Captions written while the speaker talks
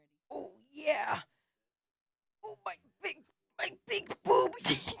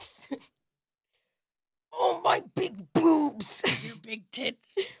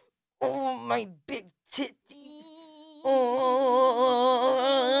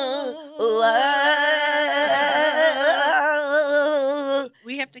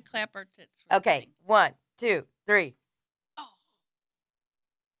to clap our tits. For Okay, 1, 2, 3. Oh,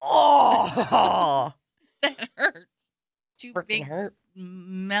 Oh, that hurt. Two freaking big hurt.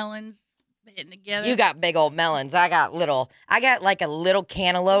 melons hitting together. You got big old melons. I got like a little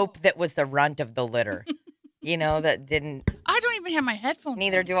cantaloupe that was the runt of the litter. That didn't. I don't even have my headphones.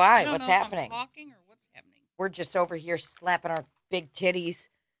 Neither in. do I. don't What's know if I'm happening? talking or what's happening? We're just over here slapping our big titties.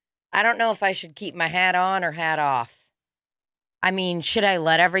 I don't know if I should keep my hat on or hat off. I mean, should I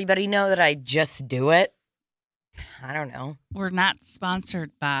let everybody know that I just do it? I don't know. We're not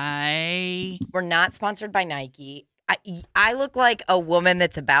sponsored by. We're not sponsored by Nike. I look like a woman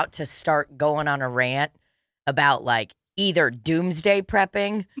that's about to start going on a rant about like either doomsday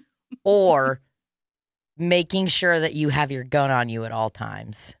prepping or making sure that you have your gun on you at all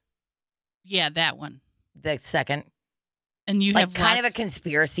times. Yeah, that one. The second. And you like have kind of a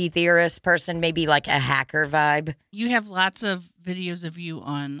conspiracy theorist person, maybe like a hacker vibe. You have lots of videos of you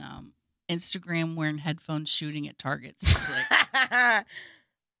on Instagram wearing headphones shooting at targets. It's like,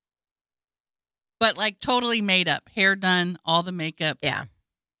 but like totally made up. Hair done, all the makeup. Yeah.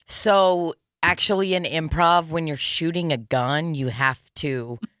 So actually in improv, when you're shooting a gun, you have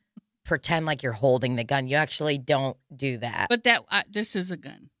to pretend like you're holding the gun. You actually don't do that. But this is a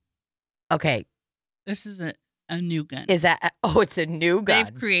gun. Okay. This is a new gun. Is that? Oh, it's a new gun.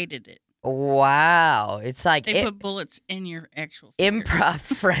 They've created it. Wow. It's like they put bullets in your actual fingers. Improv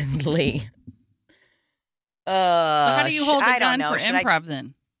friendly. So how do you hold a gun for improv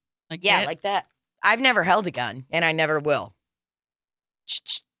then? Like that? Like that. I've never held a gun, and I never will.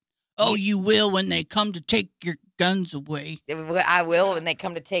 Oh, you will when they come to take your guns away. I will when they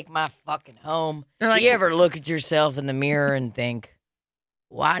come to take my fucking home. They're like, you ever look at yourself in the mirror and think,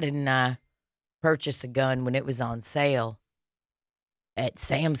 why didn't I purchase a gun when it was on sale at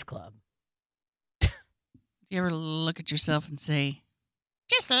Sam's Club? Do you ever look at yourself and say,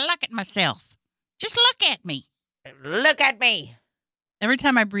 just look at myself. Just look at me. Look at me. Every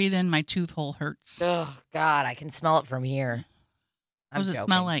time I breathe in, my tooth hole hurts. Oh, God, I can smell it from here. What does it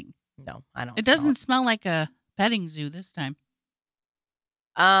smell like? No, I don't. It doesn't smell like a petting zoo this time.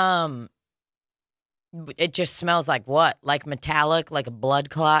 It just smells like what? Like metallic, like a blood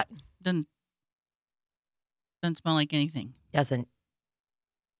clot? Doesn't smell like anything. Doesn't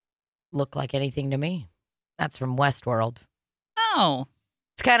look like anything to me. That's from Westworld. Oh.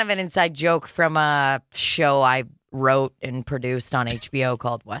 It's kind of an inside joke from a show I wrote and produced on HBO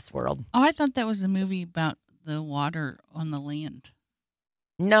called Westworld. Oh, I thought that was a movie about the water on the land.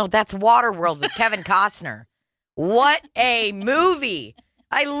 No, that's Waterworld with Kevin Costner. What a movie.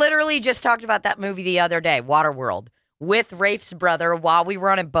 I literally just talked about that movie the other day, Waterworld, with Rafe's brother while we were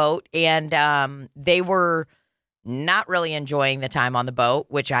on a boat, and they were not really enjoying the time on the boat,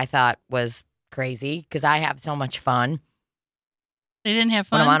 which I thought was crazy because I have so much fun. They didn't have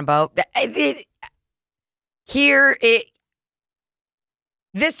fun? When I'm on a boat.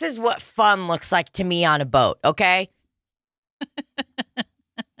 This is what fun looks like to me on a boat, okay?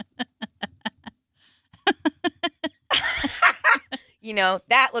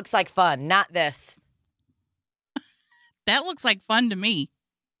 That looks like fun, not this. That looks like fun to me.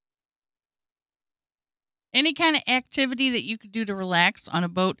 Any kind of activity that you could do to relax on a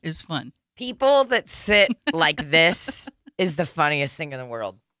boat is fun. People that sit like this is the funniest thing in the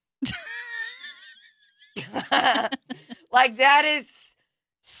world. Like, that is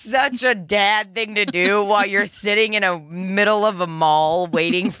such a dad thing to do while you're sitting in a middle of a mall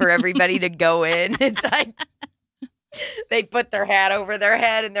waiting for everybody to go in. It's like they put their hat over their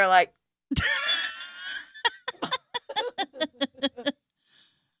head and they're like,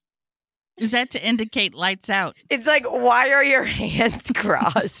 is that to indicate lights out? It's like, why are your hands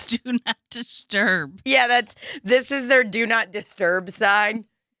crossed? Do not disturb. Yeah, this is their do not disturb sign.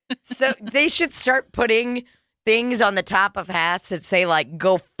 So they should start putting things on the top of hats that say like,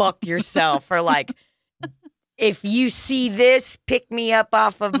 go fuck yourself, or like, if you see this, pick me up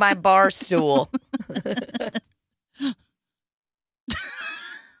off of my bar stool.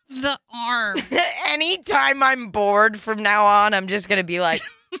 The arm. Anytime I'm bored from now on, I'm just going to be like,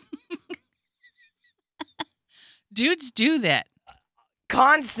 dudes do that.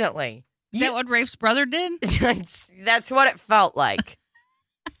 Constantly. Is that what Rafe's brother did? That's what it felt like.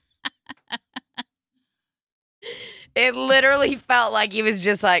 It literally felt like he was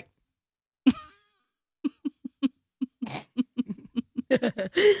just like,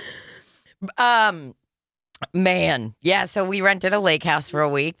 man. Yeah, so we rented a lake house for a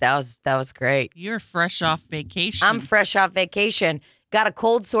week. That was great. You're fresh off vacation. I'm fresh off vacation. Got a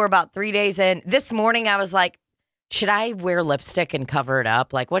cold sore about 3 days in. This morning I was like, should I wear lipstick and cover it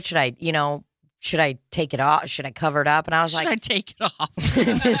up? Like, what should I, should I take it off? Should I cover it up? And I was Should I take it off?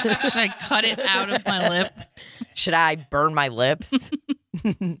 Should I cut it out of my lip? Should I burn my lips?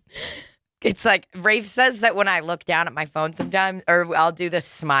 It's like Rafe says that when I look down at my phone sometimes, or I'll do this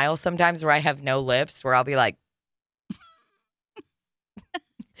smile sometimes where I have no lips, where I'll be like,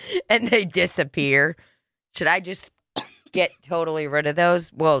 and they disappear. Should I just get totally rid of those?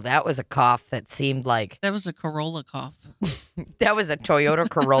 Whoa, that was a cough that seemed like That was a Corolla cough. that was a Toyota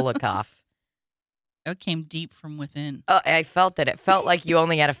Corolla cough. It came deep from within. Oh, I felt it. It felt like you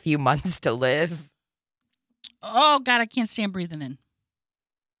only had a few months to live Oh, God, I can't stand breathing in.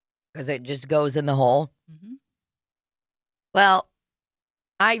 because it just goes in the hole. Mm-hmm. Well,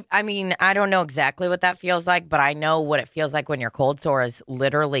 I mean, I don't know exactly what that feels like, but I know what it feels like when your cold sore is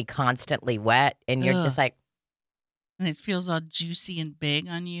literally constantly wet and you're just like, And it feels all juicy and big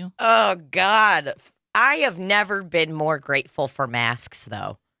on you. oh, God. I have never been more grateful for masks,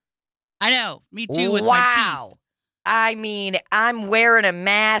 though. I know. Me too with my teeth. I mean, I'm wearing a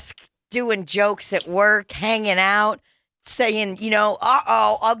mask, doing jokes at work, hanging out, saying,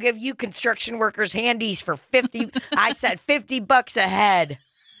 I'll give you construction workers handies for 50. I said $50 a head.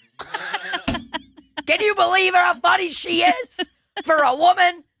 Can you believe how funny she is for a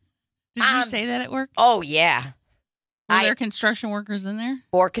woman? Did you say that at work? Oh, yeah. Were there construction workers in there?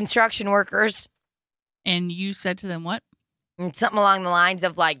 For construction workers. And you said to them what? And something along the lines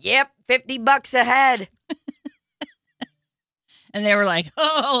of like, yep, $50 a head. And they were like,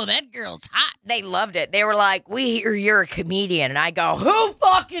 oh, that girl's hot. They loved it. They were like, we hear you're a comedian. And I go, who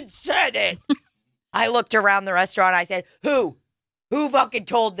fucking said it? I looked around the restaurant. I said, who? Who fucking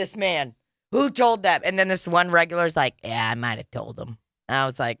told this man? Who told them? And then this one regular's like, yeah, I might have told him. And I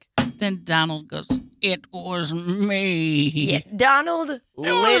was like. Then Donald goes, it was me. Yeah, Donald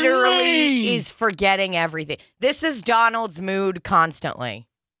literally is forgetting everything. This is Donald's mood constantly.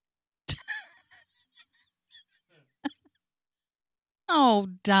 Oh,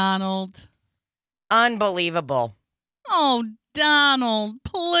 Donald. Unbelievable. Oh, Donald,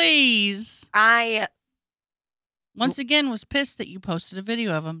 please. I once again was pissed that you posted a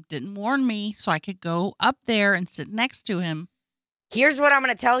video of him. Didn't warn me so I could go up there and sit next to him. Here's what I'm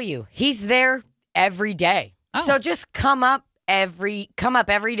going to tell you. He's there every day. Oh. So just come up every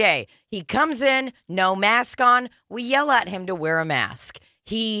day. He comes in, no mask on. We yell at him to wear a mask.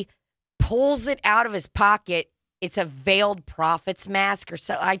 He pulls it out of his pocket. It's a Veiled Prophets mask or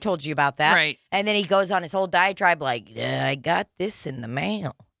so. I told you about that. Right. And then he goes on his whole diatribe like, I got this in the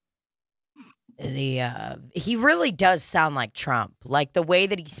mail. And he really does sound like Trump. Like the way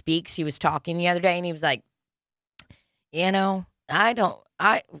that he speaks. He was talking the other day and he was like,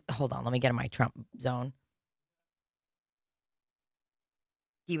 hold on, let me get in my Trump zone.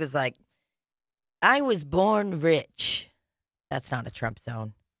 He was like, I was born rich. That's not a Trump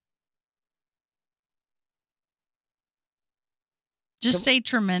zone. Just say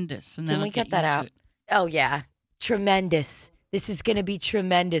tremendous. And then Can we I'll get you that into out? it. Oh, yeah. Tremendous. This is going to be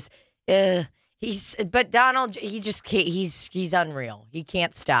tremendous. But Donald, he's unreal. He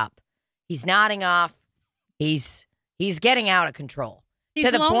can't stop. He's nodding off. He's getting out of control. He's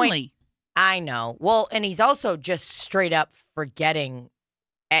to the lonely. point, I know. Well, and he's also just straight up forgetting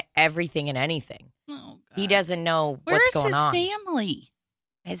everything and anything. Oh, God. He doesn't know Where what's is going on. his family?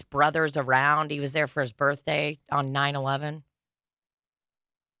 His brother's around. He was there for his birthday on 9/11.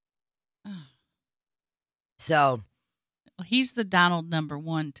 So Well, he's the Donald number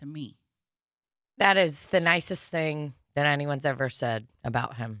one to me. that is the nicest thing that anyone's ever said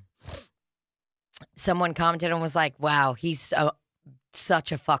about him. Someone commented and was like, wow, he's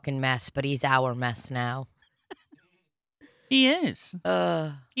such a fucking mess, but he's our mess now. He is.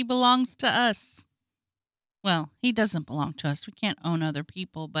 Uh, He belongs to us. Well, he doesn't belong to us. We can't own other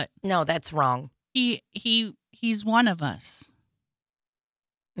people, but no, that's wrong. he's one of us.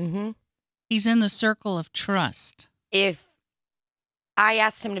 Mm-hmm. He's in the circle of trust. If I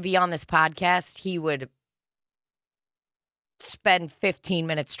asked him to be on this podcast, he would spend 15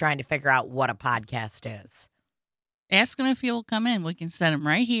 minutes trying to figure out what a podcast is. Ask him if he will come in. We can set him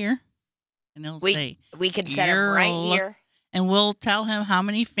right here, and he'll say, We can set him "You're right look-" here. and we'll tell him how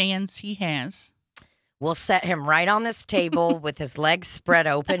many fans he has. We'll set him right on this table with his legs spread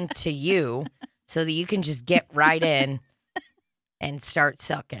open to you so that you can just get right in and start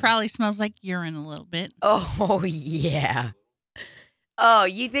sucking. Probably smells like urine a little bit. Oh, yeah. Oh,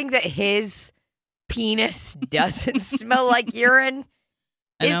 you think that his penis doesn't smell like urine?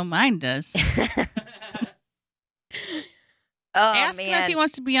 I know mine does. Oh, Ask him if man. he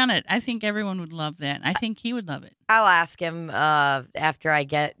wants to be on it. I think everyone would love that. I think he would love it. I'll ask him after I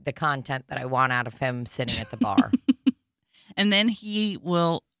get the content that I want out of him sitting at the bar. And then he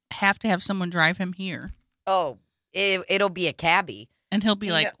will have to have someone drive him here. Oh, it'll be a cabbie. And he'll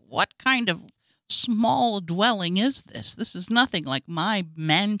be like, what kind of small dwelling is this? This is nothing like my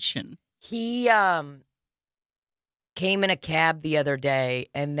mansion. He came in a cab the other day,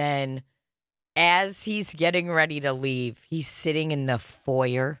 and then as he's getting ready to leave, he's sitting in the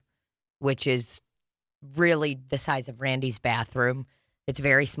foyer, which is really the size of Randy's bathroom. It's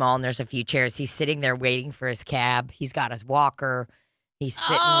very small, and there's a few chairs. He's sitting there waiting for his cab. He's got his walker. He's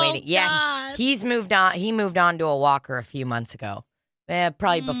sitting waiting. Yeah, God. he's moved on. He moved on to a walker a few months ago.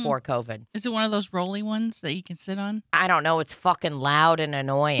 Probably before COVID. Is it one of those rolly ones that you can sit on? I don't know. It's fucking loud and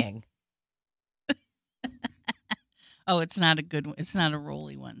annoying. Oh, it's not a good one. It's not a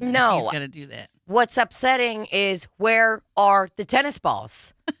rolly one. No. He's got to do that. What's upsetting is, where are the tennis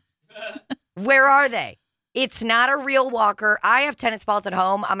balls? Where are they? It's not a real walker. I have tennis balls at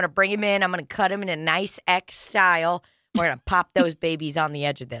home. I'm going to bring them in. I'm going to cut them in a nice X style. We're going to pop those babies on the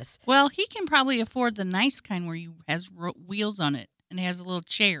edge of this. Well, he can probably afford the nice kind where he has wheels on it and he has a little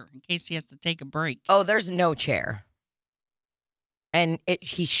chair in case he has to take a break. Oh, there's no chair. And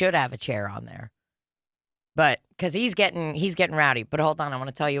he should have a chair on there. But because he's getting rowdy. But hold on, I want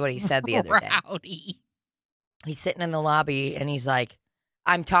to tell you what he said the other day. Rowdy. He's sitting in the lobby and he's like,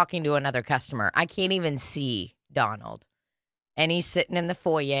 I'm talking to another customer. I can't even see Donald. And he's sitting in the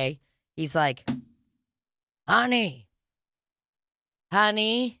foyer. He's like, honey,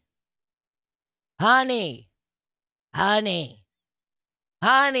 honey, honey, honey,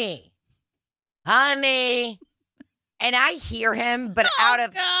 honey, honey. And I hear him, but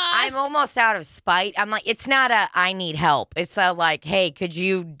I'm almost out of spite. I'm like, it's not a, I need help. It's a like, hey, could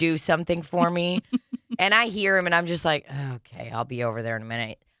you do something for me? And I hear him and I'm just like, okay, I'll be over there in a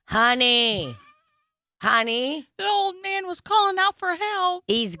minute. Honey, honey. The old man was calling out for help.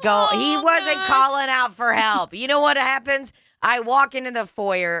 He wasn't calling out for help. You know what happens? I walk into the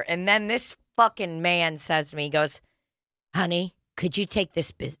foyer and then this fucking man says to me, he goes, honey, could you take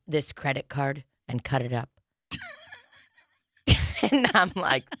this credit card and cut it up? And I'm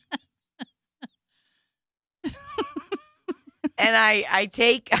like, and I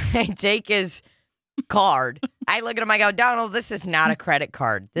take his card. I look at him, I go, Donald, this is not a credit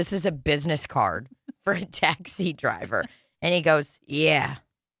card. This is a business card for a taxi driver. And he goes, yeah,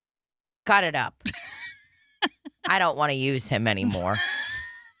 cut it up. I don't want to use him anymore.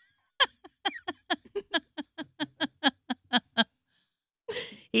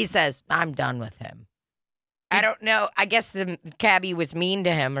 He says, I'm done with him. I don't know. I guess the cabbie was mean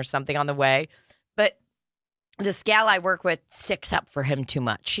to him or something on the way. But this gal I work with sticks up for him too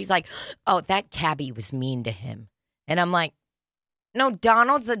much. She's like, oh, that cabbie was mean to him. And I'm like, no,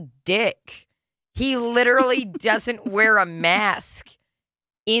 Donald's a dick. He literally doesn't wear a mask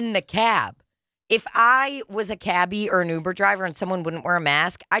in the cab. If I was a cabbie or an Uber driver and someone wouldn't wear a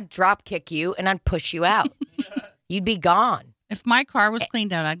mask, I'd drop kick you and I'd push you out. You'd be gone. If my car was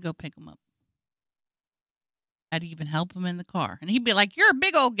cleaned out, I'd go pick him up. I'd even help him in the car. And he'd be like, you're a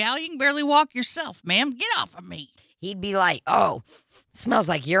big old gal. You can barely walk yourself, ma'am. Get off of me. He'd be like, oh, smells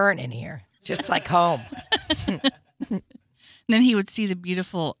like urine in here. Just like home. And then he would see the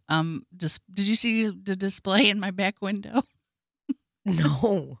beautiful, did you see the display in my back window?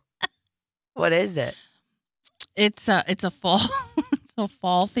 No. What is it? It's a fall, it's a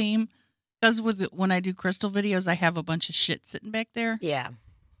fall theme. Because when I do crystal videos, I have a bunch of shit sitting back there. Yeah.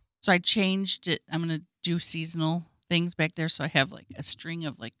 So I changed it. I'm going to do seasonal things back there. So I have like a string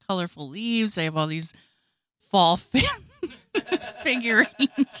of like colorful leaves. I have all these fall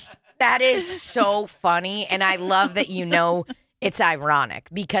figurines. That is so funny. And I love that you know it's ironic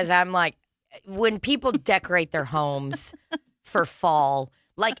because I'm like, when people decorate their homes for fall,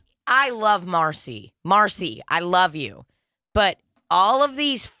 like I love Marcy. Marcy, I love you. But all of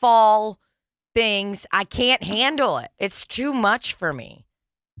these fall things, I can't handle it. It's too much for me.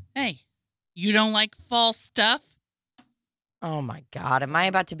 Hey, you don't like fall stuff? Oh my God, am I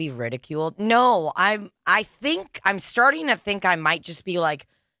about to be ridiculed? No, I think I'm starting to think I might just be like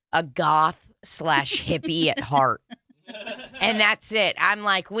a goth / hippie at heart. And that's it. I'm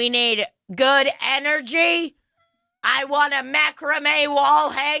like, we need good energy. I want a macrame wall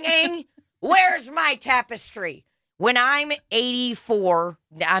hanging. Where's my tapestry? When I'm 84,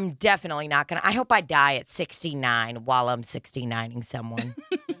 I'm definitely not going to. I hope I die at 69 while I'm 69ing someone.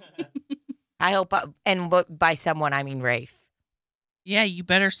 I hope, and by someone, I mean Rafe. Yeah, you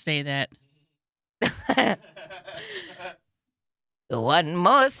better say that. One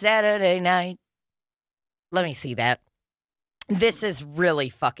more Saturday night. Let me see that. This is really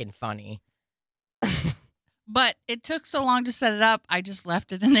fucking funny. But it took so long to set it up. I just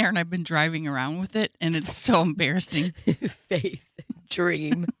left it in there and I've been driving around with it and it's so embarrassing. Faith,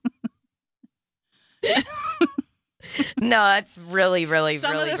 dream. No, that's really, really,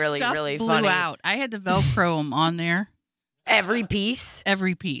 Some really, of the really, stuff really blew funny. out. I had to Velcro them on there, Every piece.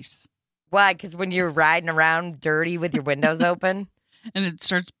 every piece, Why? Because when you're riding around dirty with your windows open, and it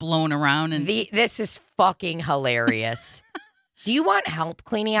starts blowing around. And this is fucking hilarious. Do you want help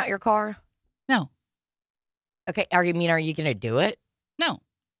cleaning out your car? no, Okay. Are you going to do it? no,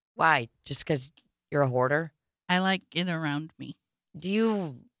 Why? Just because you're a hoarder? I like it around me.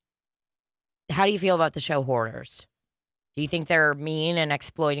 How do you feel about the show Hoarders? Do you think they're mean and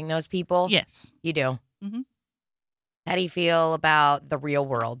exploiting those people? Yes, You do? Mhm. How do you feel about the real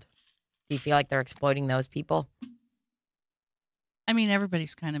world? Do you feel like they're exploiting those people? I mean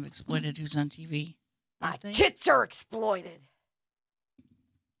everybody's kind of exploited who's on TV. My aren't they? tits are exploited.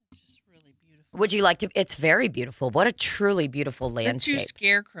 It's just really beautiful. Would you like to? It's very beautiful. What a truly beautiful The landscape. 2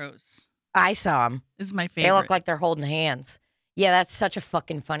 scarecrows I saw them. is my favorite. They look like they're holding hands. Yeah, that's such a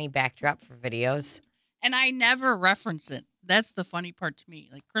fucking funny backdrop for videos. And I never reference it. That's the funny part to me.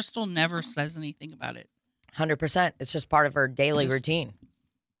 Like Crystal never says anything about it. 100%. It's just part of her daily Just- routine.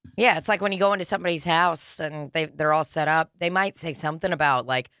 Yeah, it's like when you go into somebody's house and they're all set up. They might say something about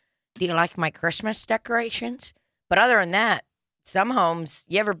like, "Do you like my Christmas decorations?" But other than that, some homes.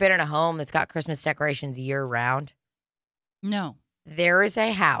 You ever been in a home that's got Christmas decorations year round? No. There is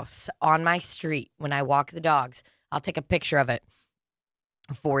a house on my street when I walk the dogs. I'll take a picture of it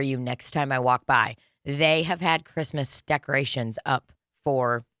for you next time I walk by. They have had Christmas decorations up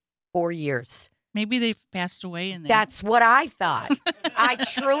for 4 years. Maybe they've passed away and That's what I thought. I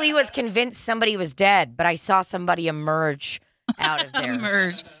truly was convinced somebody was dead, but I saw somebody emerge out of there.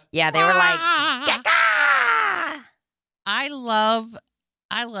 emerged. Yeah, they were like, "Gaga!" I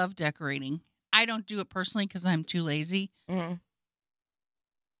love decorating. I don't do it personally because I'm too lazy. Mhm,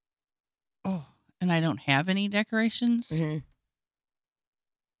 Oh, and I don't have any decorations. mhm.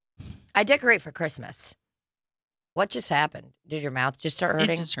 I decorate for Christmas. What just happened? Did your mouth just start It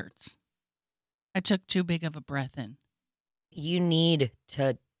hurting? just hurts. I took too big of a breath in. You need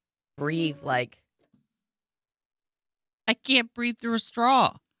to breathe like, I can't breathe through a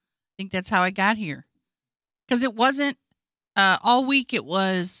straw. I think that's how I got here. Because it wasn't all week. There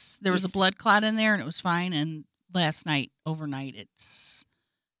was a blood clot in there and it was fine. And last night, overnight, it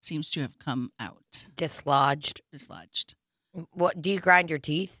seems to have come out, dislodged. dislodged. What, do you grind your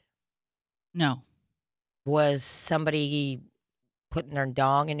teeth? No, Was somebody putting their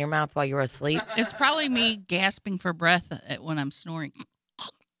dong in your mouth while you were asleep? it's probably me gasping for breath when I'm snoring.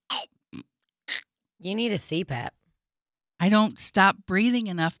 You need a CPAP. I don't stop breathing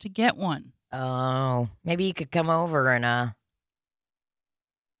enough to get one. Oh, maybe you could come over and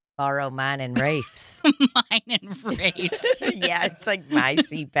borrow mine and Rafe's. Mine and Rafe's. Yeah, it's like my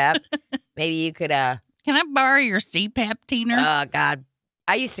CPAP. Maybe you could Can I borrow your CPAP, Teener? oh God.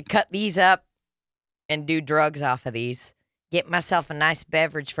 I used to cut these up and do drugs off of these. Get myself a nice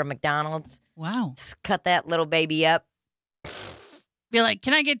beverage from McDonald's. Wow. Cut that little baby up. Be like,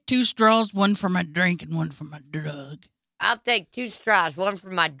 can I get 2 straws, one for my drink and one for my drug? I'll take 2 straws, one for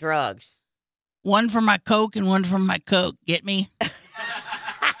my drugs. One for my Coke and one for my Coke. Get me?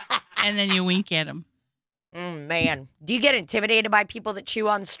 And then you wink at them. Man, do you get intimidated by people that chew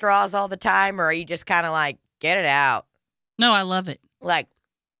on straws all the time, or are you just kind of like, get it out? No, I love it. Like,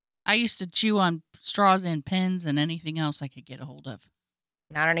 I used to chew on straws and pens and anything else I could get a hold of.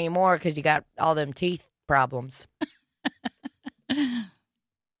 not anymore because you got all them teeth problems.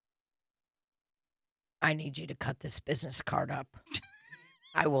 I need you to cut this business card up.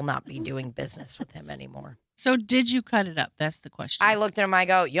 I will not be doing business with him anymore. So did you cut it up? That's the question. I looked at him, I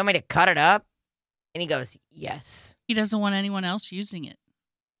go, you want me to cut it up? And he goes, yes. He doesn't want anyone else using it.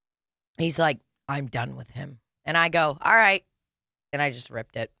 He's like, I'm done with him. And I go, all right. And I just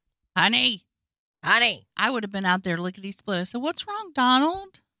ripped it. Honey, Honey, I would have been out there lickety split. I said, what's wrong,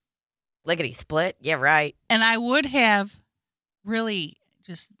 Donald? lickety split. Yeah, right. And I would have really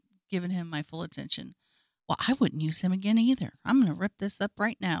just given him my full attention. Well, I wouldn't use him again either. I'm going to rip this up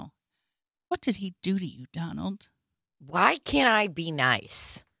right now. What did he do to you, Donald? Why can't I be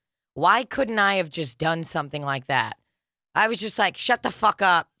nice? Why couldn't I have just done something like that? I was just like, shut the fuck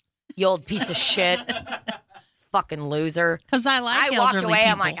up, you old piece of shit. Fucking loser. Because I like I elderly walked away.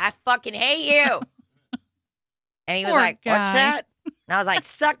 people. I'm like, I fucking hate you. And he was Poor like, what's guy. that? And I was like,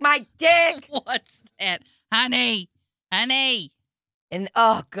 suck my dick. What's that? Honey. And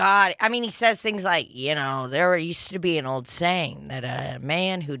oh, God. I mean, he says things like, there used to be an old saying that a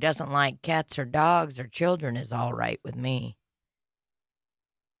man who doesn't like cats or dogs or children is all right with me.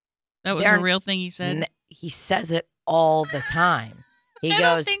 That was They're- a real thing he said. He says it all the time. He I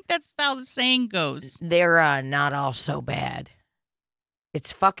goes, don't think that's how the saying goes. they're not all so bad.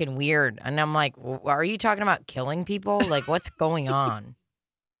 It's fucking weird. And I'm like, are you talking about killing people? Like, what's going on?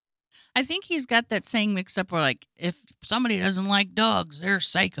 I think he's got that saying mixed up where, like, if somebody doesn't like dogs, they're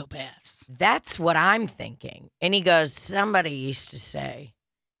psychopaths. That's what I'm thinking. And he goes, somebody used to say,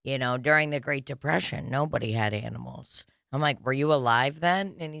 during the Great Depression, nobody had animals. I'm like, were you alive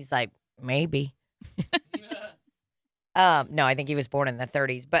then? And he's like, maybe. No, I think he was born in the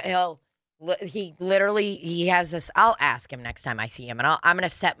 30s. But he has this. I'll ask him next time I see him. And I'm going to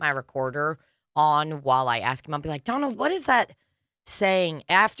set my recorder on while I ask him. I'll be like, Donald, what is that saying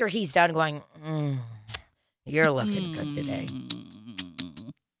after he's done going, you're looking good today.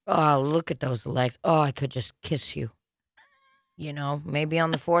 Oh, look at those legs. Oh, I could just kiss you. Maybe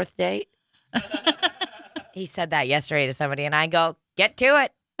on the 4th date. He said that yesterday to somebody, and I go, get to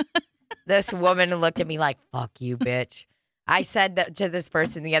it. This woman looked at me like, fuck you, bitch. I said that to this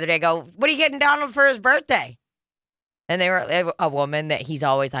person the other day, I go, what are you getting Donald for his birthday? And they were a woman that he's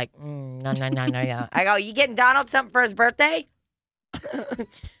always like, no. I go, you getting Donald something for his birthday?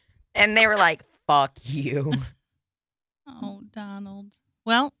 And they were like, fuck you. Oh, Donald.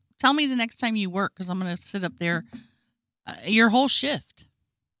 Well, tell me the next time you work, because I'm going to sit up there your whole shift.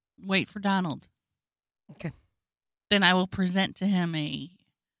 Wait for Donald. Okay. Then I will present to him a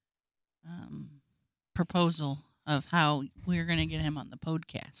proposal of how we're going to get him on the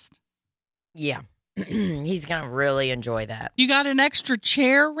podcast. Yeah. He's going to really enjoy that. You got an extra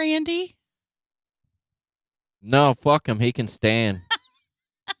chair, Randy? No, fuck him. He can stand.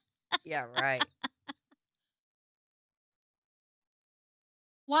 Yeah, right.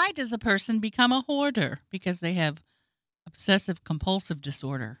 Why does a person become a hoarder? Because they have obsessive compulsive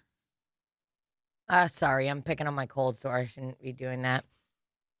disorder. Sorry, I'm picking on my cold sore. I shouldn't be doing that.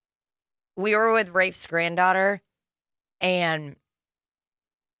 We were with Rafe's granddaughter, and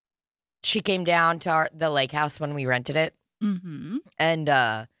she came down to the lake house when we rented it. Mm-hmm.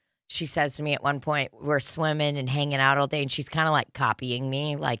 And she says to me at one point, we're swimming and hanging out all day, and she's kind of like copying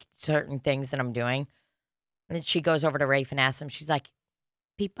me, like certain things that I'm doing. And then she goes over to Rafe and asks him, she's like,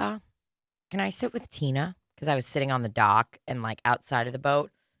 Peepa, can I sit with Tina? Because I was sitting on the dock and like outside of the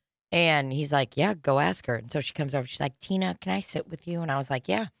boat. And he's like, yeah, go ask her. And so she comes over. She's like, Tina, can I sit with you? And I was like,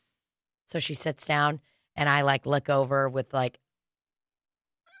 yeah. So she sits down, and I like look over with like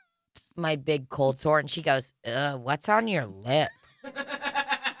my big cold sore. And she goes, what's on your lip?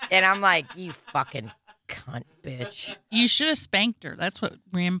 And I'm like, you fucking cunt, bitch. You should have spanked her. That's what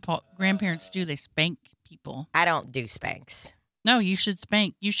grandparents do. They spank people. I don't do spanks. No, you should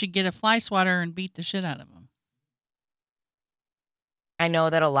spank. You should get a fly swatter and beat the shit out of them. I know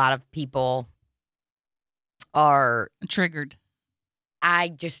that a lot of people are triggered. I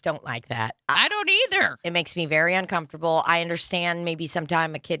just don't like that. I don't either. It makes me very uncomfortable. I understand maybe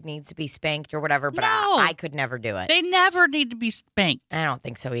sometime a kid needs to be spanked or whatever, but No. I could never do it. They never need to be spanked. I don't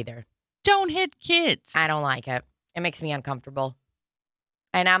think so either. Don't hit kids. I don't like it. It makes me uncomfortable.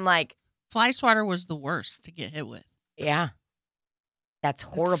 And I'm like, fly swatter was the worst to get hit with. yeah, that's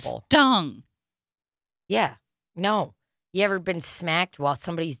horrible. Stung. Yeah, no. You ever been smacked while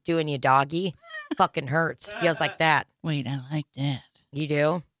somebody's doing you doggy? Fucking hurts. Feels like that. Wait, I like that. You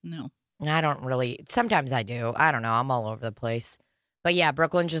do? No. I don't really. Sometimes I do. I don't know. I'm all over the place. But yeah,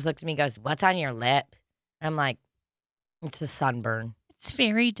 Brooklyn just looks at me and goes, what's on your lip? I'm like, it's a sunburn. It's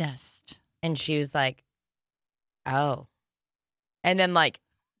fairy dust. And she was like, oh. And then like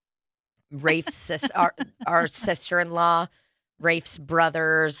Rafe's our sister-in-law, Rafe's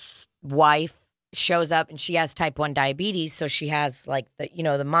brother's wife shows up, and she has type 1 diabetes. So she has like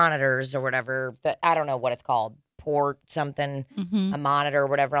the monitors or whatever. I don't know what it's called. Port something, a monitor or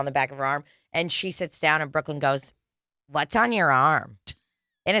whatever on the back of her arm. And she sits down, and Brooklyn goes, what's on your arm?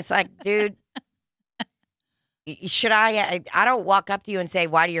 And it's like, dude, should I don't walk up to you and say,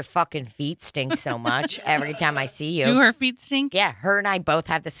 why do your fucking feet stink so much every time I see you? Do her feet stink? Yeah, her and I both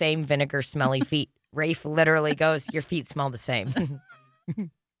have the same vinegar smelly feet. Rafe literally goes, your feet smell the same.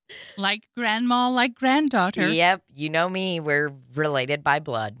 Like grandma, like granddaughter. Yep, you know me. We're related by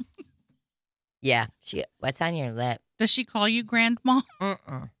blood. Yeah. What's on your lip? Does she call you grandma?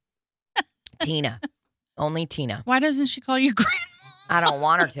 Tina. Only Tina. Why doesn't she call you grandma? I don't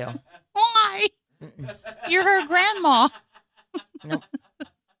want her to. Why? You're her grandma. Nope.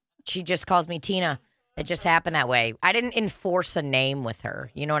 She just calls me Tina. It just happened that way. I didn't enforce a name with her.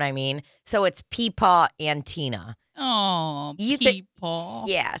 You know what I mean? So it's Peepaw and Tina. Oh, Peepaw.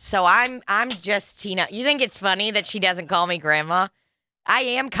 Yeah. So I'm just Tina. You think it's funny that she doesn't call me grandma? I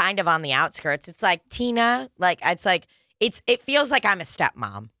am kind of on the outskirts. It's like Tina. Like it feels like I'm a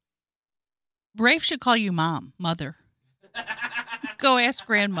stepmom. Rafe should call you mom, mother. Go ask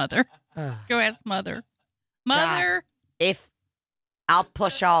grandmother. Go ask mother. Mother. God, if I'll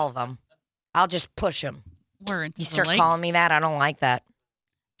push all of them. I'll just push them. We're into You the start lake. calling me that, I don't like that.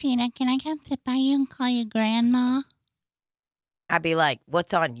 Tina, can I come sit by you and call you Grandma? I'd be like,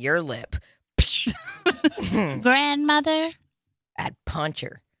 what's on your lip? Grandmother? I'd punch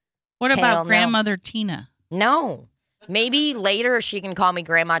her. What Hell about no. Grandmother Tina? No. Maybe later she can call me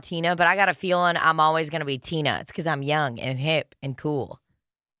Grandma Tina, but I got a feeling I'm always going to be Tina. It's because I'm young and hip and cool.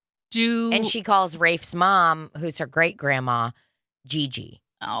 And she calls Rafe's mom, who's her great-grandma, Gigi.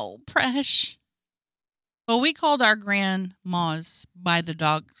 Oh, Presh. Well, we called our grandmas by the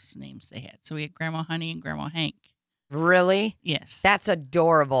dogs' names they had. So we had Grandma Honey and Grandma Hank. Really? Yes. That's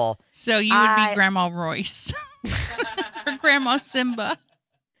adorable. So you would be Grandma Royce. Or Grandma Simba.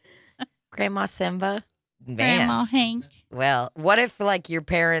 Grandma Simba? Man. Grandma Hank. Well, what if like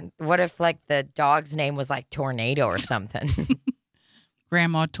the dog's name was like Tornado or something?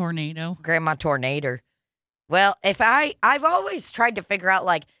 Grandma Tornado. Grandma Tornado. Well, I've always tried to figure out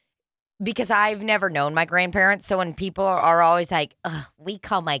like, because I've never known my grandparents. So when people are always like, ugh, we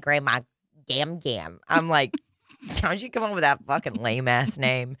call my grandma Gam Gam. I'm like, how'd you come up with that fucking lame ass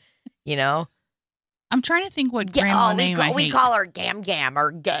name? You know? I'm trying to think what grandma name I hate. We call her Gam Gam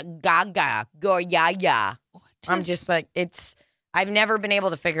or Gaga or Ya. I'm just like, I've never been able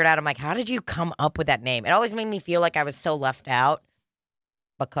to figure it out. I'm like, how did you come up with that name? It always made me feel like I was so left out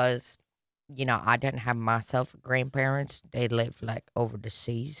because, you know, I didn't have myself grandparents. They lived like over the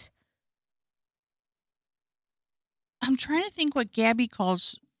seas. I'm trying to think what Gabby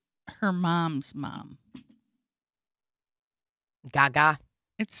calls her mom's mom. Gaga.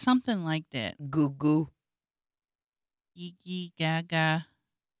 It's something like that. Goo goo. Gigi Gaga.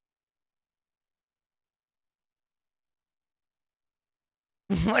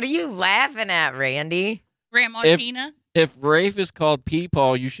 What are you laughing at, Randy? Grandma Tina. If Rafe is called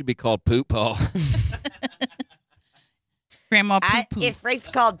Peepaw, you should be called Pooppaw. Grandma Poo Poo. If Rafe's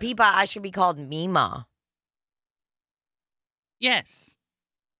called Peepa, I should be called Mima. Yes.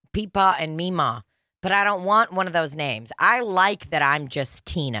 Peepa and Mima. But I don't want one of those names. I like that I'm just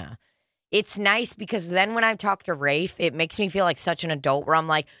Tina. It's nice because then when I talk to Rafe, it makes me feel like such an adult where I'm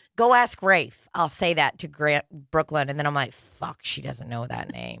like, go ask Rafe. I'll say that to Brooklyn. And then I'm like, fuck, she doesn't know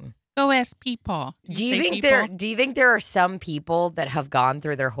that name. Go ask Peepaw. Do you think there are some people that have gone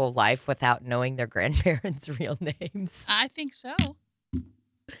through their whole life without knowing their grandparents' real names? I think so.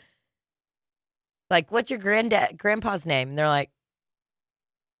 Like, what's your grandpa's name? And they're like,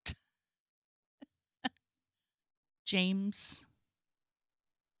 James,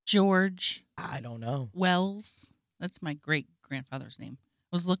 George. I don't know. Wells. That's my great grandfather's name.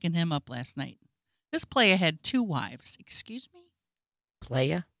 I was looking him up last night. This playa had 2 wives. Excuse me?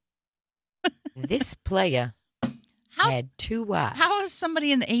 Playa? This playa had 2 wives. How is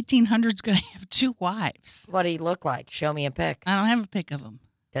somebody in the 1800s going to have 2 wives? What did he look like? Show me a pic. I don't have a pic of him.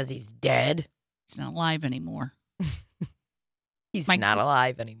 Because he's dead. He's not alive anymore. He's not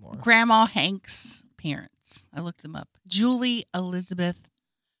alive anymore. Grandma Hank's parents. I looked them up. Julie Elizabeth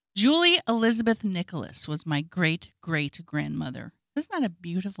Nicholas was my great-great-grandmother. Isn't that a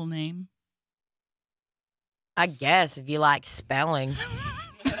beautiful name? I guess if you like spelling.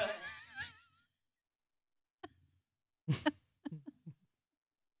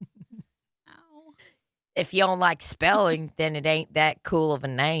 If you don't like spelling, then it ain't that cool of a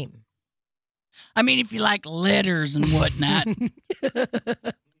name. I mean, if you like letters and whatnot.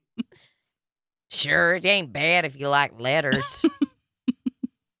 Sure, it ain't bad if you like letters. If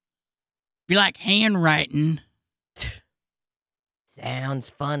you like handwriting. Sounds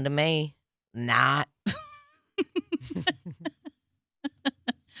fun to me. Not.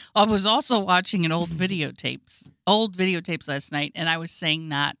 I was also watching old videotapes last night, and I was saying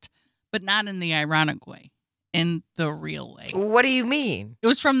not, but not in the ironic way, in the real way. What do you mean? It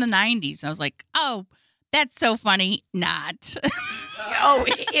was from the 90s. I was like, oh, that's so funny. Not. Oh,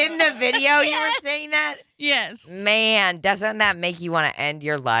 in the video you were saying that? Yes. Man, doesn't that make you want to end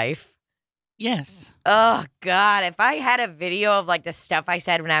your life? Yes. Oh, God. If I had a video of like the stuff I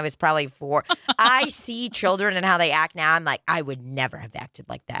said when I was probably 4, I see children and how they act now. I'm like, I would never have acted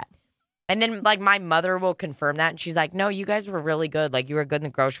like that. And then like my mother will confirm that. And she's like, no, you guys were really good. Like you were good in the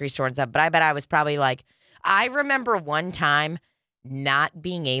grocery store and stuff. But I bet I was probably like, I remember one time not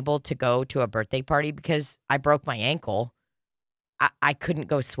being able to go to a birthday party because I broke my ankle. I couldn't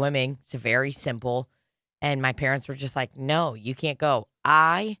go swimming. It's very simple. And my parents were just like, no, you can't go.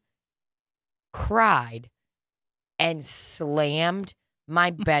 I cried and slammed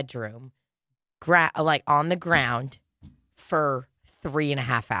my bedroom like on the ground for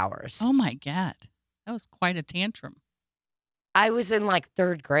 3.5 hours. Oh, my God. That was quite a tantrum. I was in like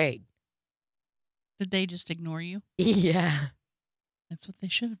 3rd grade. Did they just ignore you? Yeah. That's what they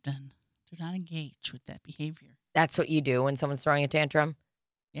should have done. Do not engage with that behavior. That's what you do when someone's throwing a tantrum?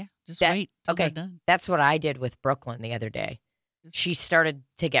 Yeah, just That- wait till okay. they're done. That's what I did with Brooklyn the other day. She started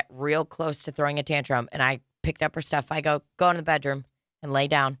to get real close to throwing a tantrum, and I picked up her stuff. I go in the bedroom and lay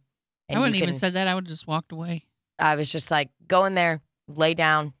down. And I wouldn't you even can- said that. I would have just walked away. I was just like, go in there, lay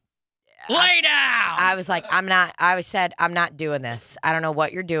down. Lay down! I was like, I'm not doing this. I don't know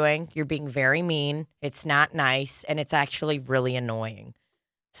what you're doing. You're being very mean. It's not nice, and it's actually really annoying.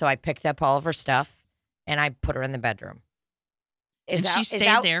 So I picked up all of her stuff, and I put her in the bedroom. She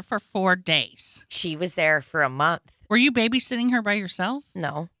stayed there for 4 days. She was there for a month. Were you babysitting her by yourself?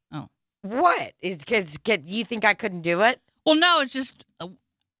 No. Oh. What? Is because you think I couldn't do it? Well, no, it's just,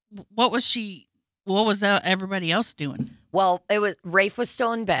 what was everybody else doing? Well, Rafe was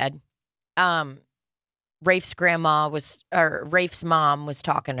still in bed. Rafe's mom was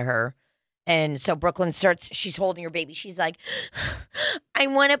talking to her. And so Brooklyn she's holding her baby. She's like, I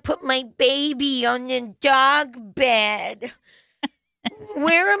want to put my baby on the dog bed.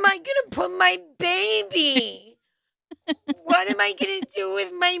 Where am I going to put my baby? What am I going to do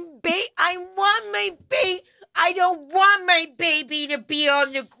with my baby? I want my baby. I don't want my baby to be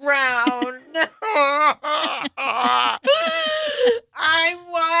on the ground. I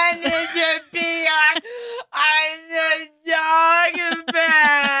want it to be on the dog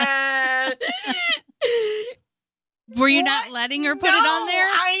bed. Were you not letting her put it on there?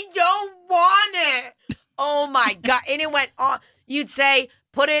 I don't want it. Oh my God. And it went on. You'd say,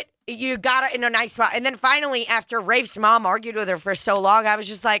 put it, you got it in a nice spot. And then finally, after Rafe's mom argued with her for so long, I was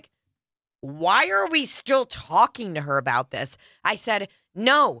just like, why are we still talking to her about this? I said,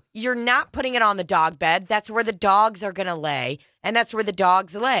 no, you're not putting it on the dog bed. That's where the dogs are going to lay, and that's where the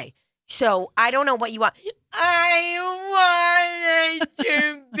dogs lay. So I don't know what you want. I want it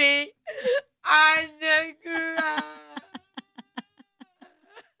to be on the ground.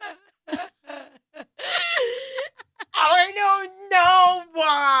 I don't know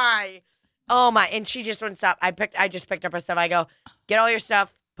why. Oh my! And she just wouldn't stop. I just picked up her stuff. I go, get all your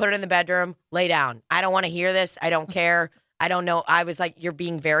stuff, put it in the bedroom, lay down. I don't want to hear this. I don't care. I don't know. I was like, you're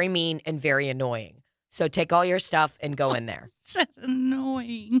being very mean and very annoying. So take all your stuff and go in there. Said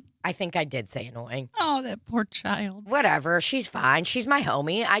annoying. I think I did say annoying. Oh, that poor child. Whatever. She's fine. She's my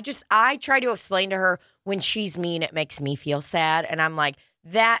homie. I try to explain to her when she's mean, it makes me feel sad. And I'm like,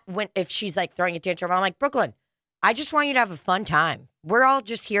 if she's like throwing a tantrum, I'm like, Brooklyn, I just want you to have a fun time. We're all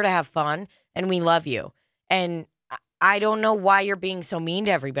just here to have fun, and we love you. And I don't know why you're being so mean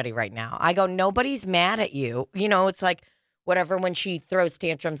to everybody right now. I go, nobody's mad at you. You know, it's like whatever, when she throws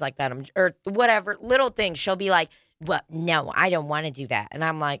tantrums like that, or whatever, little things, she'll be like, well, no, I don't want to do that. And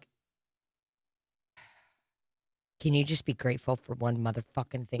I'm like, can you just be grateful for one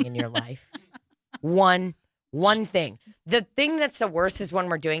motherfucking thing in your life? One thing. The thing that's the worst is when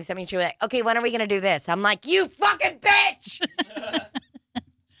we're doing something, she'll be like, okay, when are we going to do this? I'm like, you fucking bitch!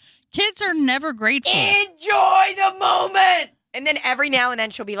 Kids are never grateful. Enjoy the moment! And then every now and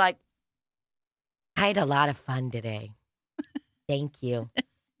then she'll be like, I had a lot of fun today. Thank you.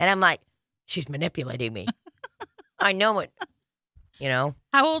 And I'm like, she's manipulating me. I know it. You know?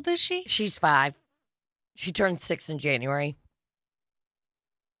 How old is she? She's 5. She turned 6 in January.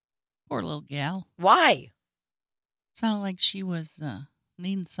 Poor little gal. Why? Sounded like she was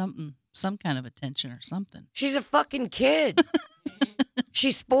needing some kind of attention or something. She's a fucking kid.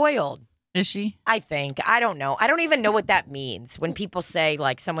 She's spoiled. Is she? I think. I don't know. I don't even know what that means when people say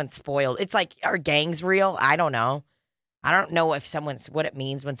like someone's spoiled. It's like, are gangs real? I don't know. I don't know if what it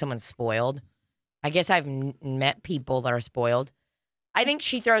means when someone's spoiled. I guess I've met people that are spoiled. I think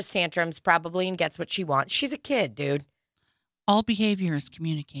she throws tantrums probably and gets what she wants. She's a kid, dude. All behavior is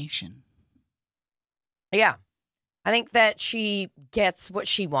communication. Yeah. I think that she gets what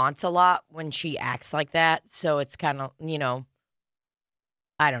she wants a lot when she acts like that. So it's kind of,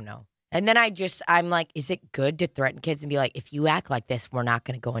 I don't know. And then I'm like, is it good to threaten kids and be like, if you act like this, we're not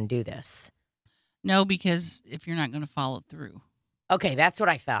going to go and do this? No, because if you're not going to follow through. Okay, that's what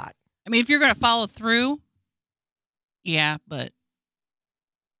I thought. I mean, if you're going to follow through, yeah, but.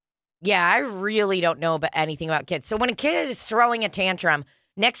 Yeah, I really don't know about anything about kids. So when a kid is throwing a tantrum,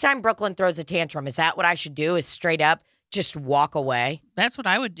 next time Brooklyn throws a tantrum, is that what I should do? Is straight up just walk away? That's what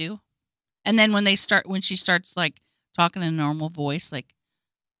I would do. And then when she starts like talking in a normal voice, like,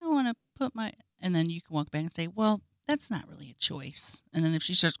 I want to put and then you can walk back and say, well, that's not really a choice. And then if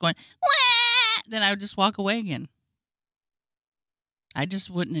she starts going, wah, then I would just walk away again. I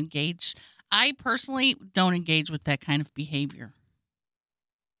just wouldn't engage. I personally don't engage with that kind of behavior.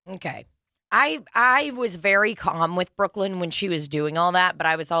 Okay. I was very calm with Brooklyn when she was doing all that, but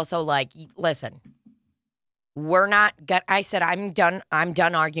I was also like, listen, we're not. I said, I'm done. I'm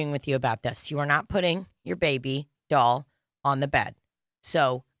done arguing with you about this. You are not putting your baby doll on the bed.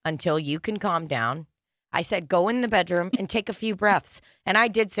 So until you can calm down, I said, go in the bedroom and take a few breaths. And I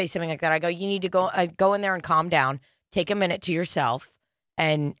did say something like that. I go, you need to go in there and calm down. Take a minute to yourself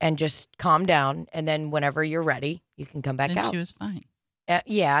and just calm down. And then whenever you're ready, you can come back out. She was fine.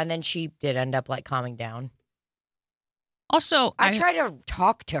 Yeah, and then she did end up like calming down. Also, I try to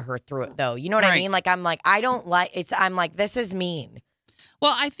talk to her through it though. You know what I mean? Like I'm like, I don't like it's. I'm like, this is mean.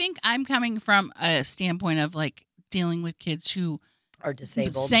 Well, I think I'm coming from a standpoint of like dealing with kids who are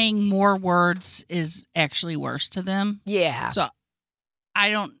disabled. Saying more words is actually worse to them. Yeah. So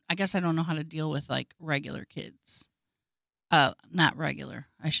I guess I don't know how to deal with like regular kids. Not regular,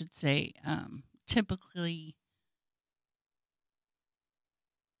 I should say.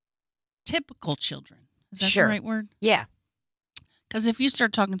 Typical children. Is that the right word? Yeah. Because if you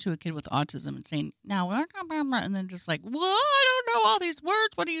start talking to a kid with autism and saying, now, and then just like, well, I don't know all these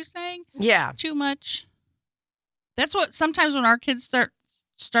words. What are you saying? Yeah. Too much. That's what sometimes when our kids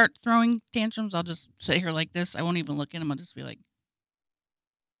start throwing tantrums, I'll just sit here like this. I won't even look at them. I'll just be like,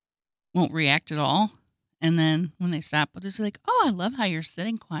 won't react at all. And then when they stop, I'll just be like, oh, I love how you're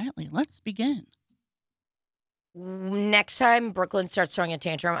sitting quietly. Let's begin. Next time Brooklyn starts throwing a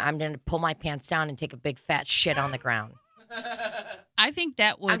tantrum, I'm going to pull my pants down and take a big fat shit on the ground. I think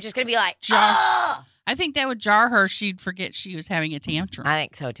that would. I'm just going to be like, I think that would jar her. She'd forget she was having a tantrum. I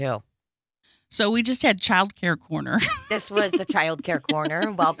think so too. So we just had childcare corner. This was the childcare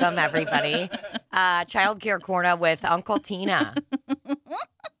corner. Welcome everybody. Childcare corner with Uncle Tina.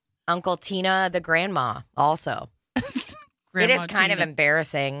 Uncle Tina, the grandma, also. It is kind of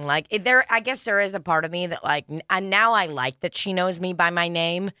embarrassing. Like I guess there is a part of me that like, and now I like that she knows me by my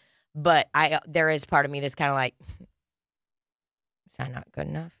name, but there is part of me that's kind of like, is that not good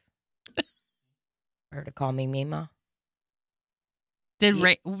enough for her to call me Mima? Did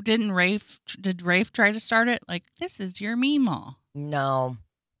Rafe try to start it? Like, this is your Mima. No,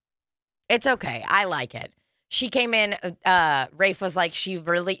 it's okay. I like it. She came in, Rafe was like,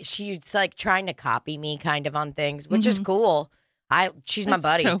 she's like trying to copy me kind of on things, which is cool. She's my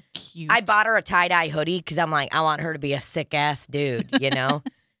buddy. So cute. I bought her a tie-dye hoodie because I'm like, I want her to be a sick-ass dude, you know?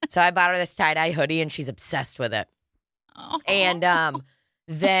 So I bought her this tie-dye hoodie and she's obsessed with it. Oh. And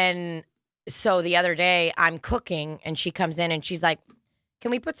then, so the other day I'm cooking and she comes in and she's like,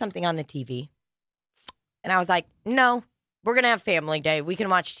 can we put something on the TV? And I was like, no, we're going to have family day. We can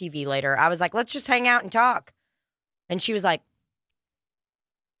watch TV later. I was like, let's just hang out and talk. And she was like,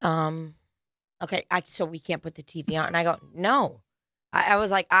 okay, so we can't put the TV on. And I go, no. I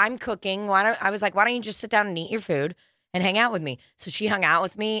was like, I'm cooking. Why don't you just sit down and eat your food and hang out with me? So she hung out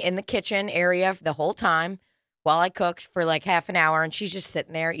with me in the kitchen area the whole time while I cooked for like half an hour. And she's just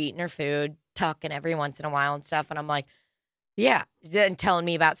sitting there eating her food, talking every once in a while and stuff. And I'm like, yeah. Then telling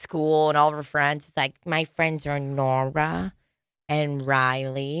me about school and all of her friends. It's like, my friends are Nora and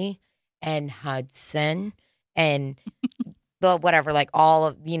Riley and Hudson and whatever, like all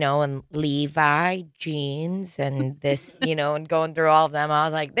of, and Levi jeans and this, and going through all of them. I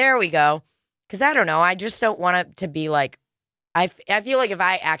was like, there we go. Because I don't know. I just don't want it to be like, I feel like if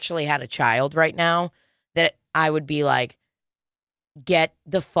I actually had a child right now, that I would be like, get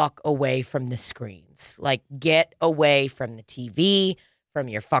the fuck away from the screens. Like, get away from the TV, from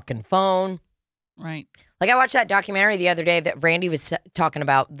your fucking phone. Right. Like, I watched that documentary the other day that Randy was talking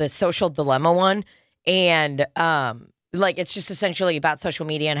about, the Social Dilemma one. And, like, it's just essentially about social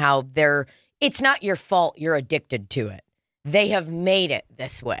media and how it's not your fault you're addicted to it. They have made it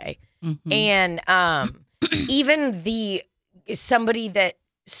this way. Mm-hmm. And even somebody that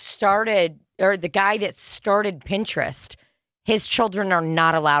started, or the guy that started Pinterest, his children are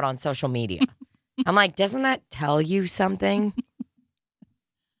not allowed on social media. I'm like, doesn't that tell you something?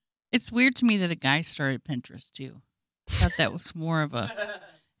 It's weird to me that a guy started Pinterest, too. I thought that was more of a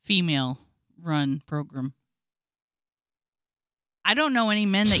female-run program. I don't know any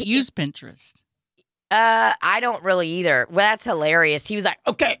men that use Pinterest. I don't really either. Well, that's hilarious. He was like,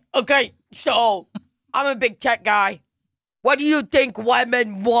 okay, so I'm a big tech guy. What do you think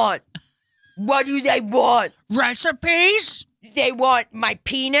women want? What do they want? Recipes? They want my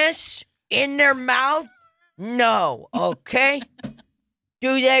penis in their mouth? No, okay.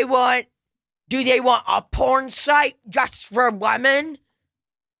 Do they want a porn site just for women?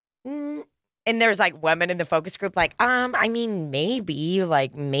 And there's like women in the focus group like, I mean, maybe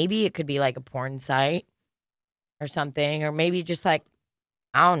it could be like a porn site or something, or maybe just like,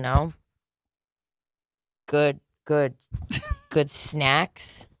 I don't know. Good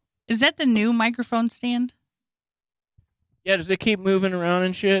snacks. Is that the new microphone stand? Yeah, does it keep moving around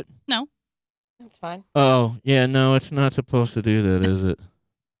and shit? No. That's fine. Oh, yeah, no, it's not supposed to do that, is it?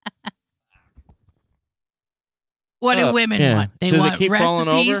 What do Oh, women yeah. want? They Does it want keep falling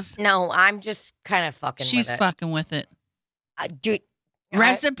over? recipes. No, I'm just kind of fucking She's with it. fucking with it. Dude,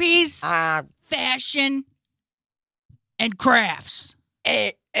 Recipes, and fashion, and crafts.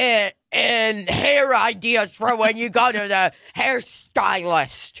 hair ideas for when you go to the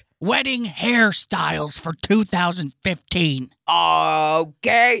hairstylist. Wedding hairstyles for 2015.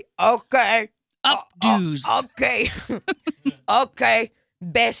 Okay. Updos. Okay. Okay.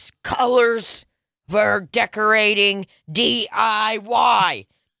 Best colors for decorating DIY.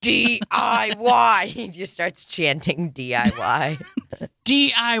 DIY. He just starts chanting DIY.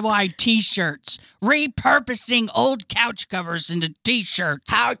 DIY t-shirts. Repurposing old couch covers into t-shirts.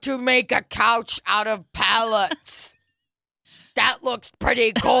 How to make a couch out of pallets. That looks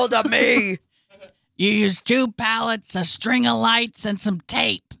pretty cool to me. You use 2 pallets, a string of lights, and some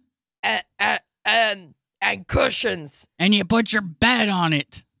tape. And cushions. And you put your bed on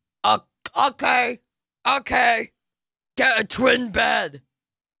it. Okay. Get a twin bed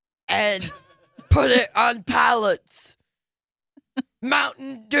and put it on pallets.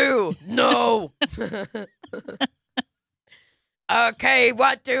 Mountain Dew. No. Okay,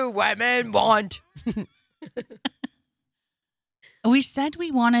 what do women want? We said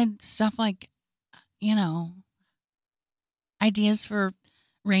we wanted stuff like, ideas for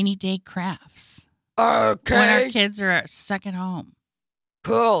rainy day crafts. Okay. When our kids are stuck at home.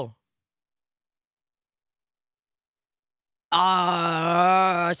 Cool.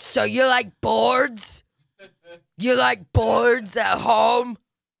 So you like boards? You like boards at home?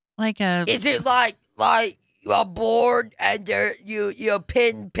 Is it like a board and you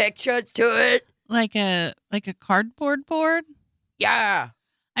pin pictures to it? Like a cardboard board? Yeah.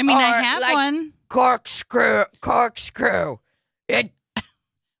 I mean, I Or have like one. Corkscrew.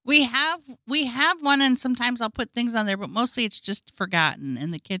 We have one, and sometimes I'll put things on there, but mostly it's just forgotten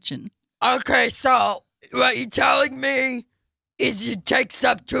in the kitchen. Okay, so what you're telling me is it takes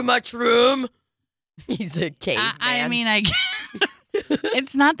up too much room? He's a caveman. I mean,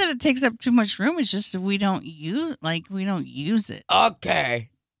 it's not that it takes up too much room. It's just that we don't use it. Okay.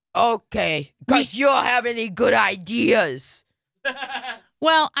 Because you don't have any good ideas.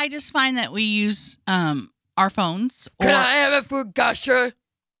 Well, I just find that we use our phones. Can I have a fruit gusher?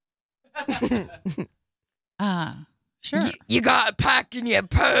 Sure. You got a pack in your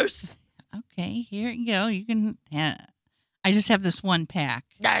purse. Okay, here you go. You can. I just have this one pack.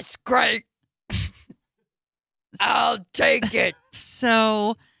 That's great. I'll take it.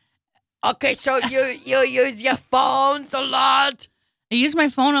 So. Okay, so you use your phones a lot? I use my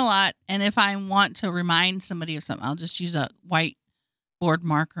phone a lot, and if I want to remind somebody of something, I'll just use a whiteboard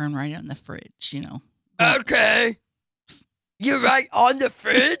marker and write it on the fridge, Okay. You write on the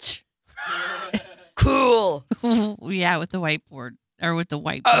fridge? Cool. Yeah, with the whiteboard, or with the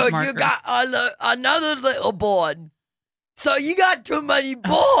whiteboard marker. You got another little board. So you got too many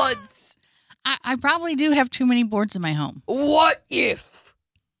boards. I probably do have too many boards in my home. What if?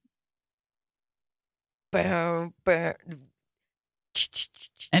 And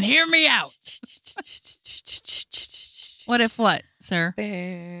hear me out. What if what, sir?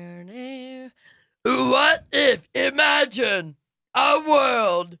 What if, imagine a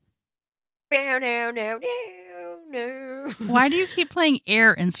world. Why do you keep playing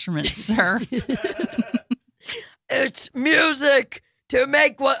air instruments, sir? It's music to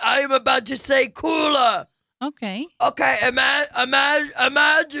make what I am about to say cooler. Okay. Okay, imagine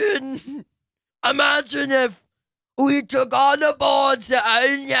if we took all the boards that are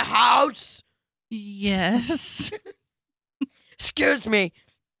in your house. Yes. Excuse me.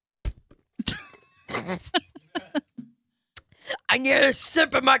 I need a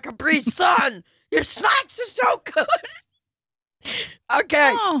sip of my Capri Sun. Your snacks are so good.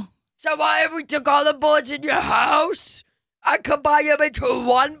 Okay. Oh. So why if we took all the boards in your house, I combine them into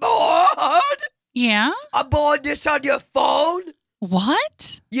one board? Yeah? A board that's on your phone?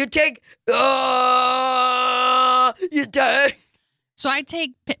 What? You take... So I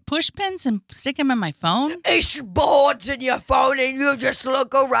take push pins and stick them in my phone? It's boards in your phone and you just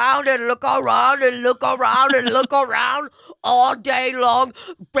look around and look around and look around and look around all day long.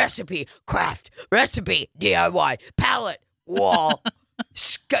 Recipe, craft, recipe, DIY, palette, wall,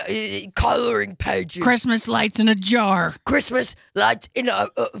 coloring pages. Christmas lights in a jar. Christmas lights in a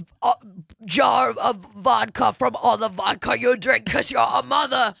jar of vodka from all the vodka you drink because you're a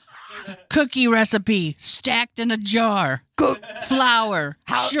mother. Cookie recipe stacked in a jar. Flour,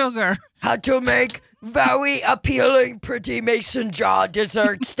 sugar. How to make very appealing pretty mason jar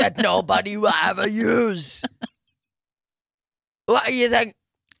desserts that nobody will ever use. What do you think?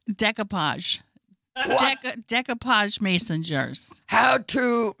 Decoupage. Decoupage mason jars. How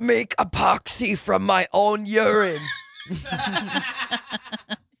to make epoxy from my own urine.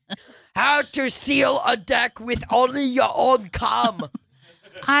 How to seal a deck with only your own cum.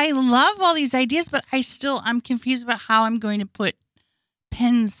 I love all these ideas, but I'm confused about how I'm going to put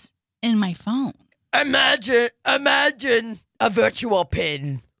pins in my phone. Imagine a virtual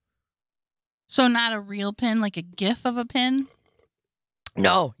pin. So not a real pin, like a GIF of a pin?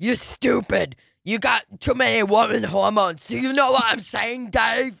 No, you're stupid. You got too many woman hormones. Do you know what I'm saying,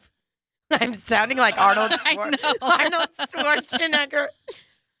 Dave? I'm sounding like Arnold Schwarzenegger.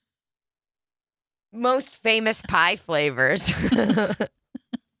 Most famous pie flavors.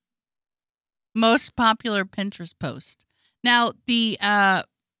 Most popular Pinterest post. Now, the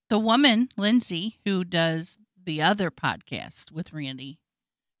woman, Lindsay, who does the other podcast with Randy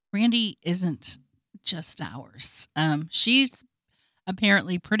isn't just ours. She's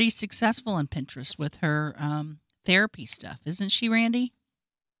apparently pretty successful on Pinterest with her therapy stuff. Isn't she, Randy?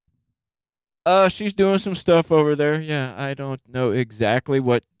 She's doing some stuff over there. Yeah, I don't know exactly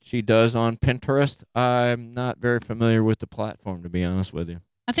what she does on Pinterest. I'm not very familiar with the platform, to be honest with you.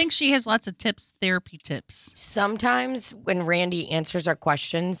 I think she has lots of tips, therapy tips. Sometimes when Randy answers our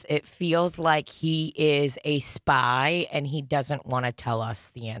questions, it feels like he is a spy and he doesn't want to tell us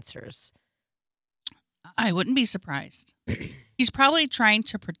the answers. I wouldn't be surprised. He's probably trying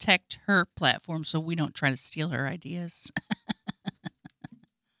to protect her platform so we don't try to steal her ideas.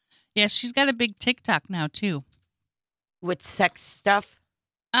 Yeah, she's got a big TikTok now, too. With sex stuff?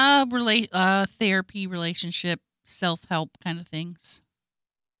 Therapy, relationship, self-help kind of things.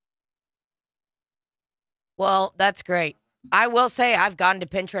 Well, that's great. I will say I've gone to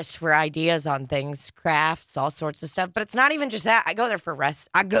Pinterest for ideas on things, crafts, all sorts of stuff. But it's not even just that. I go there for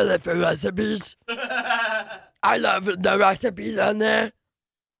recipes. I love the recipes on there.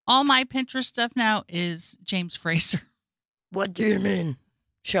 All my Pinterest stuff now is James Fraser. What do you mean?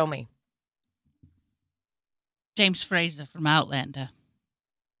 Show me. James Fraser from Outlander.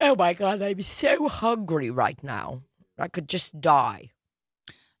 Oh my God, I'm so hungry right now. I could just die.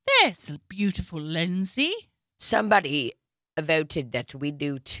 That's beautiful, Lindsay. Somebody voted that we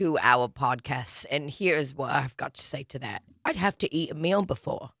do 2-hour podcasts, and here's what I've got to say to that. I'd have to eat a meal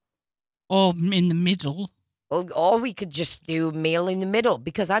before. Or in the middle. Or we could just do a meal in the middle,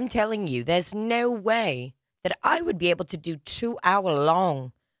 because I'm telling you, there's no way that I would be able to do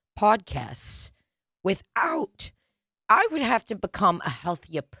 2-hour-long podcasts without... I would have to become a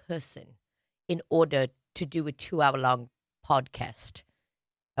healthier person in order to do a 2-hour-long podcast.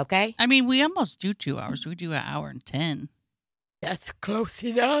 Okay? I mean, we almost do 2 hours. We do 1 hour and 10. That's close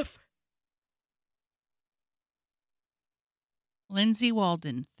enough. Lindsay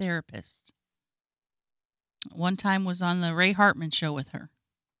Walden, therapist. One time was on the Ray Hartman show with her.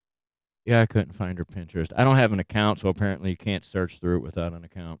 Yeah, I couldn't find her Pinterest. I don't have an account, so apparently you can't search through it without an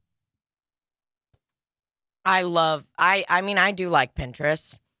account. I do like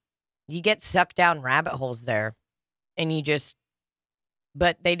Pinterest. You get sucked down rabbit holes there, and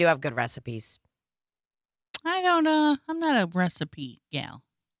but they do have good recipes. I'm not a recipe gal.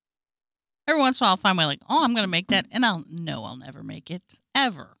 Every once in a while I'll find my I'm going to make that, and I'll never make it,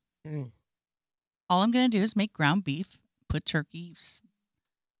 ever. All I'm going to do is make ground beef, put turkey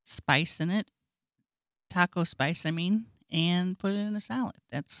spice in it, taco spice, and put it in a salad.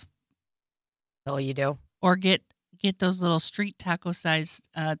 That's all you do. Or get those little street taco size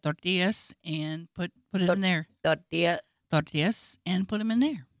tortillas and put it in there. Tortillas and put them in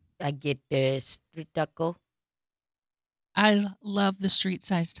there. I get the street taco. I love the street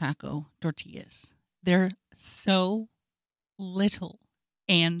size taco tortillas. They're so little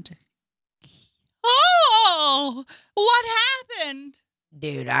and what happened?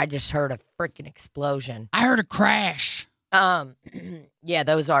 Dude, I just heard a freaking explosion. I heard a crash. Yeah,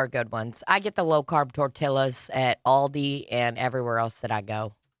 those are good ones. I get the low carb tortillas at Aldi and everywhere else that I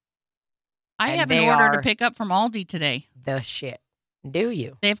go. I have an order to pick up from Aldi today. The shit. Do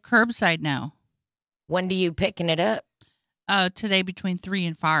you? They have curbside now. When do you picking it up? Today between 3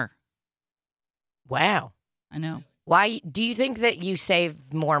 and 4. Wow. I know. Why do you think that you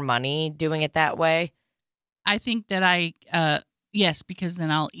save more money doing it that way? I think that yes, because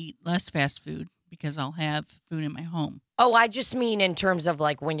then I'll eat less fast food because I'll have food in my home. Oh, I just mean in terms of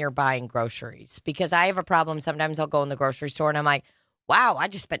when you're buying groceries, because I have a problem. Sometimes I'll go in the grocery store and I'm like, wow, I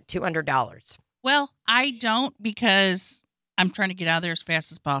just spent $200. Well, I don't, because I'm trying to get out of there as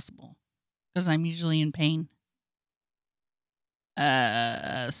fast as possible because I'm usually in pain.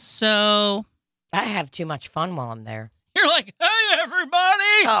 So I have too much fun while I'm there. You're like, hey,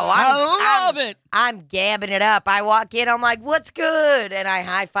 everybody. Oh, I love it. I'm gabbing it up. I walk in, I'm like, what's good? And I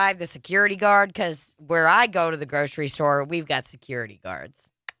high five the security guard because where I go to the grocery store, we've got security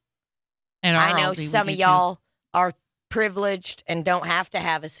guards. And I know some of y'all are privileged and don't have to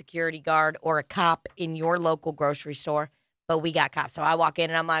have a security guard or a cop in your local grocery store, but we got cops. So I walk in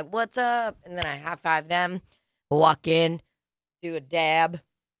and I'm like, what's up? And then I high five them, walk in, do a dab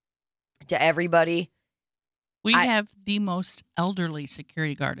to everybody. We have the most elderly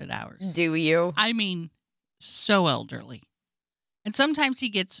security guard at ours. Do you? I mean, so elderly. And sometimes he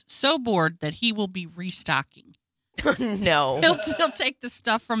gets so bored that he will be restocking. No. He'll take the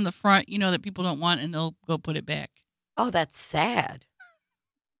stuff from the front, that people don't want, and he'll go put it back. Oh, that's sad.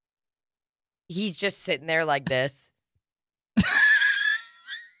 He's just sitting there like this.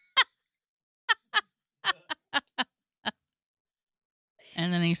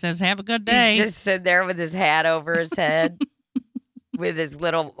 And then he says, have a good day. He's just sitting there with his hat over his head, with his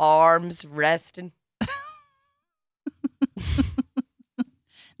little arms resting.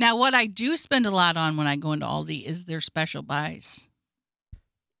 Now, what I do spend a lot on when I go into Aldi is their special buys.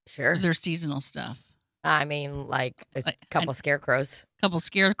 Sure. Their seasonal stuff. I mean, like a couple scarecrows. A couple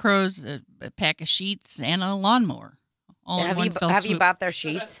scarecrows, a pack of sheets, and a lawnmower. All in one fell Have swoop. you bought their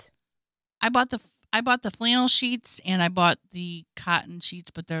sheets? I bought the flannel sheets and I bought the cotton sheets,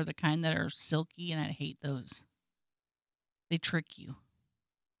 but they're the kind that are silky, and I hate those. They trick you.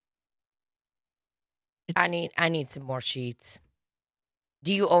 I need some more sheets.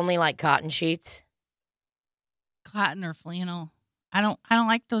 Do you only like cotton sheets? Cotton or flannel. I don't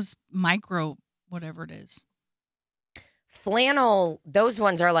like those micro whatever it is. Flannel, those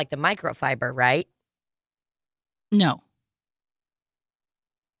ones are like the microfiber, right? No.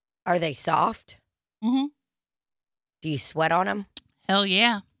 Are they soft? Mm-hmm. Do you sweat on them? Hell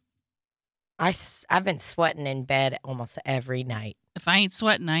yeah. I've been sweating in bed almost every night. If I ain't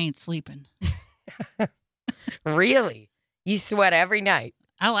sweating, I ain't sleeping. Really? You sweat every night?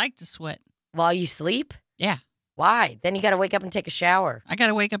 I like to sweat. While you sleep? Yeah. Why? Then you got to wake up and take a shower. I got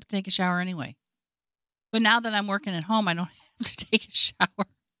to wake up and take a shower anyway. But now that I'm working at home, I don't have to take a shower.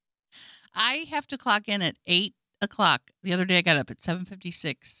 I have to clock in at 8 o'clock. The other day I got up at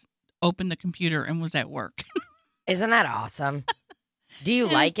 7:56, opened the computer, and was at work. Isn't that awesome? Do you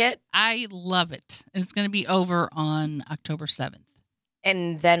like it? I love it. And it's going to be over on October 7th.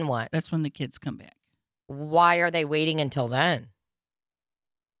 And then what? That's when the kids come back. Why are they waiting until then?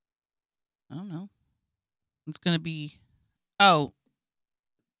 I don't know. It's going to be... Oh,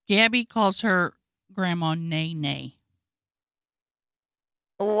 Gabby calls her grandma Nay Nay.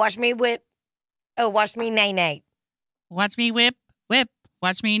 Watch me whip. Oh, watch me nay nay. Watch me whip, whip.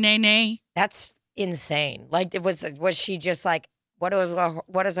 Watch me nay nay. That's insane. Like, was she just like, what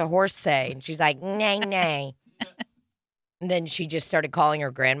does a horse say? And she's like, nay nay. And then she just started calling her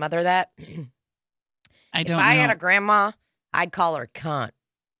grandmother that. I don't If I know. had a grandma, I'd call her cunt.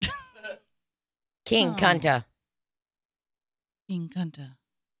 King Oh. Cunta. King Kunta.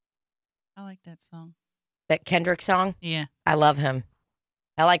 I like that song. That Kendrick song. Yeah. I love him.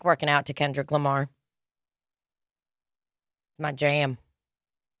 I like working out to Kendrick Lamar. It's my jam.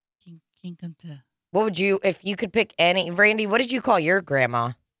 King Kunta. What would you, if you could pick any, Randy, what did you call your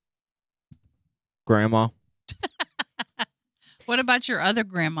grandma? Grandma What about your other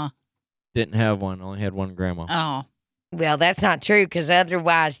grandma? didn't have one. Only had one grandma. Oh. Well, that's not true because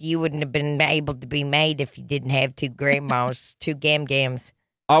otherwise you wouldn't have been able to be made if you didn't have two grandmas, two gams.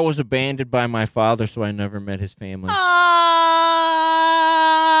 I was abandoned by my father, so I never met his family.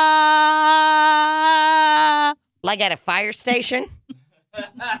 Like at a fire station?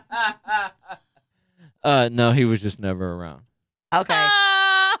 No, he was just never around. Okay.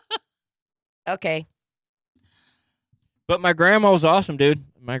 Okay. But my grandma was awesome, dude.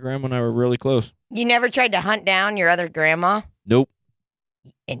 My grandma and I were really close. You never tried to hunt down your other grandma Nope.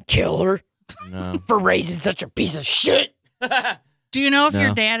 and kill her No. for raising such a piece of shit? Do you know if your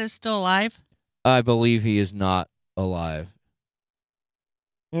No. dad is still alive? I believe he is not alive.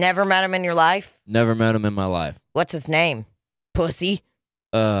 Never met him in your life? Never met him in my life. What's his name? Pussy?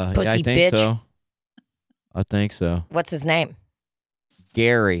 I Pussy think bitch. so. I think so. What's his name?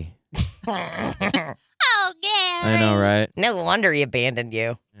 Gary. Oh, Gary. I know, right? No wonder he abandoned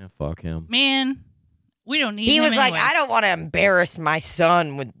you. Yeah, fuck him. Man, we don't need He him was like, anyway. I don't want to embarrass my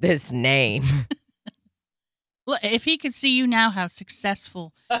son with this name. Look, if he could see you now, how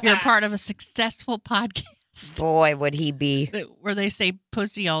successful you're a part of a successful podcast Boy, would he be. where they say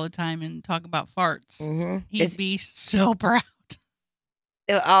pussy all the time and talk about farts. Mm-hmm. He'd be so proud.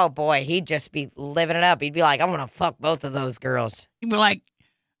 Oh, boy, he'd just be living it up. He'd be like, I want to fuck both of those girls. He'd be like,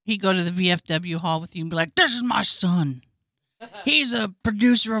 he'd go to the VFW hall with you and be like, this is my son. He's a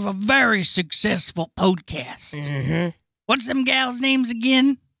producer of a very successful podcast. Mm-hmm. What's them gals' names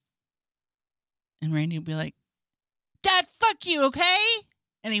again? And Randy would be like, Dad, fuck you, okay?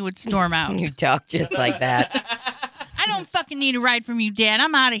 And he would storm out. You talk just like that. I don't fucking need a ride from you, Dad.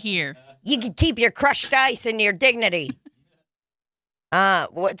 I'm out of here. You can keep your crushed ice and your dignity.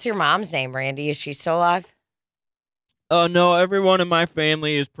 What's your mom's name, Randy? Is she still alive? Oh, no, everyone in my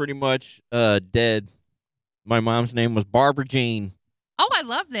family is pretty much dead. My mom's name was Barbara Jean. Oh, I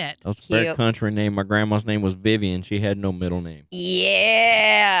love that. That was a very Cute. country name. My grandma's name was Vivian. She had no middle name.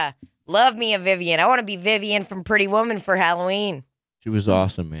 Yeah. Love me a Vivian. I want to be Vivian from Pretty Woman for Halloween. She was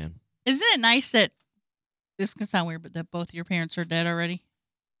awesome, man. Isn't it nice that, this can sound weird, but that both your parents are dead already?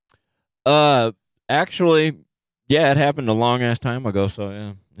 Actually, yeah, it happened a long ass time ago. So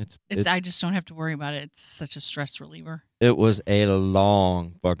yeah, I just don't have to worry about it. It's such a stress reliever. it was a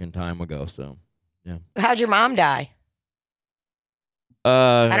long fucking time ago. So How'd your mom die?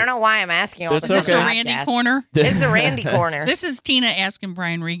 I I don't know why I'm asking all It's this. Is this on a the Randy podcast. corner? This is a Randy corner. This is Tina asking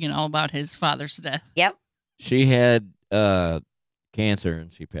Brian Regan all about his father's death. Yep. She had cancer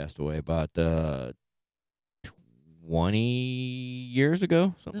and she passed away about 20 years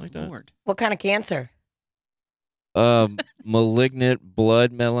ago, something like Good that. Lord. What kind of cancer? Malignant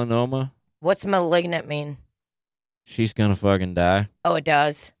blood melanoma. What's malignant mean? She's gonna fucking die. Oh, it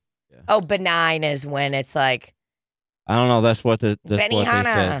does. Yeah. Oh, benign is when it's like I don't know. That's what that's what they said.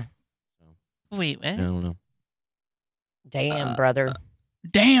 Benihana. Wait, what? I don't know. Damn, brother.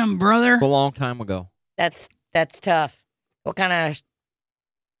 Damn, brother. It's a long time ago. That's tough. What kind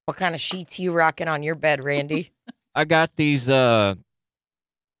of sheets you rocking on your bed, Randy? I got these. I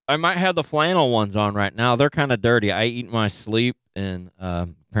might have the flannel ones on right now. They're kind of dirty. I eat in my sleep, and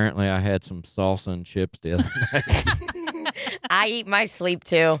apparently I had some salsa and chips the other night. I eat my sleep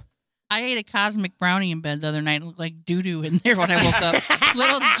too. I ate a cosmic brownie in bed the other night. It looked like doo-doo in there when I woke up.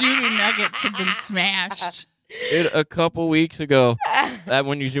 Little doo-doo nuggets had been smashed. A couple weeks ago,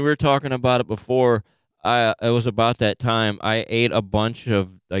 when we were talking about it before, it was about that time. I ate a bunch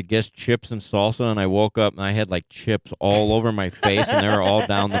of, I guess, chips and salsa, and I woke up and I had like chips all over my face, and they were all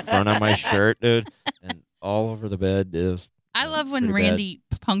down the front of my shirt, dude, and all over the bed. It was, I love when pretty bad. Randy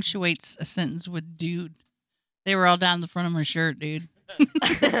punctuates a sentence with dude. They were all down the front of my shirt, dude.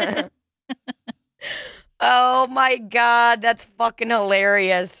 Oh my God, that's fucking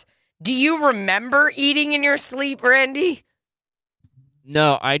hilarious. Do you remember eating in your sleep, Randy?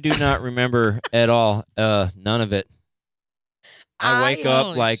 No, I do not remember at all. None of it. I wake up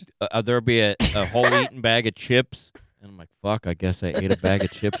Holy like there'll be a whole eaten bag of chips, and I'm like, "Fuck! I guess I ate a bag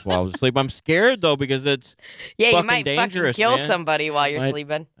of chips while I was asleep." I'm scared though because it's Yeah, you fucking might fucking dangerous, kill man. somebody while you're Might-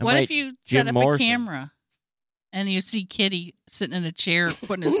 sleeping. I What might if you Jim set up Morrison. a camera and you see Kitty sitting in a chair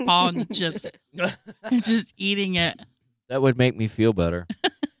putting his paw on the chips and just eating it? That would make me feel better.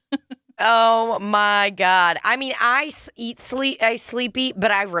 Oh my God. I mean, I sleep eat, but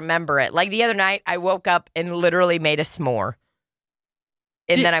I remember it. Like the other night, I woke up and literally made a s'more.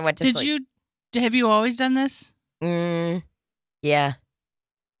 And then I went to sleep. Have you always done this? Yeah.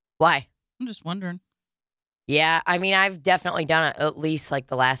 Why? I'm just wondering. Yeah, I mean, I've definitely done it at least like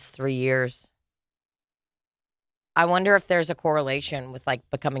the last 3 years. I wonder if there's a correlation with like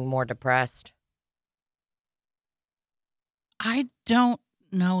becoming more depressed. I don't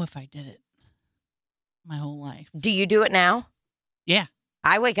know if I did it my whole life. Do you do it now? Yeah.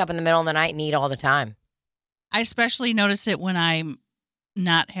 I wake up in the middle of the night and eat all the time. I especially notice it when I'm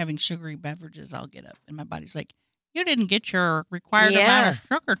not having sugary beverages. I'll get up and my body's like, you didn't get your required amount of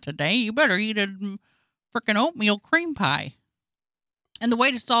sugar today. You better eat a freaking oatmeal cream pie. And the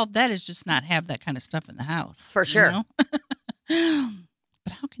way to solve that is just not have that kind of stuff in the house. For sure. You know?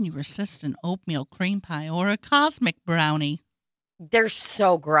 But how can you resist an oatmeal cream pie or a cosmic brownie? They're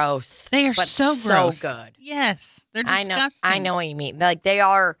so gross. They are but so gross. good. Yes. They're disgusting. I know what you mean. Like they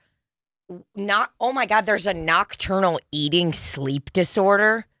are not, oh my God, there's a nocturnal eating sleep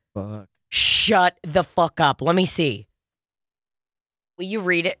disorder. Fuck. Shut the fuck up. Let me see. Will you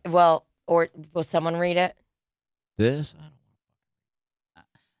read it? Well, or will someone read it? This? I don't.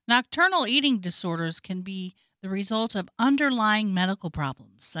 Nocturnal eating disorders can be the result of underlying medical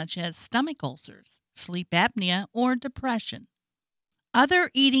problems such as stomach ulcers, sleep apnea, or depression. Other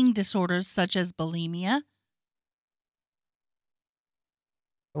eating disorders such as bulimia.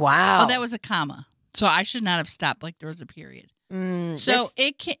 Wow. Oh, that was a comma. So I should not have stopped like there was a period. So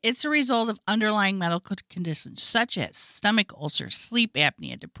it's a result of underlying medical conditions such as stomach ulcers, sleep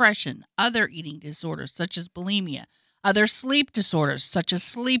apnea, depression, other eating disorders such as bulimia, other sleep disorders such as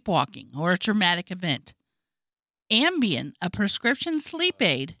sleepwalking or a traumatic event. Ambien, a prescription sleep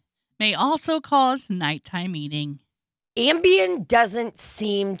aid, may also cause nighttime eating. Ambien doesn't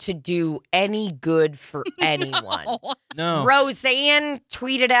seem to do any good for anyone. No. Roseanne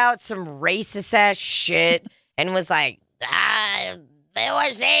tweeted out some racist ass shit and was like, it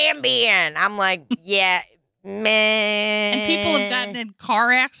was Ambien. I'm like, yeah, man. And people have gotten in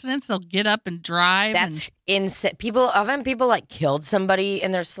car accidents. They'll get up and drive. That's insane. People like killed somebody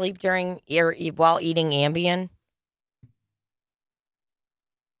in their sleep while eating Ambien.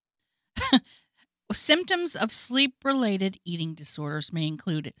 Symptoms of sleep-related eating disorders may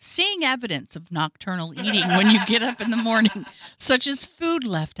include seeing evidence of nocturnal eating when you get up in the morning, such as food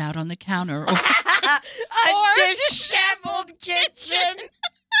left out on the counter or A disheveled kitchen.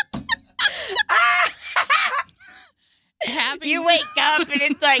 You wake up and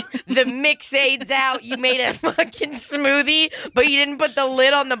it's like the mix-aid's out. You made a fucking smoothie, but you didn't put the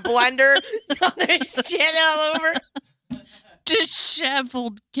lid on the blender, so there's shit all over.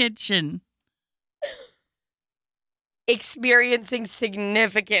 disheveled kitchen. Experiencing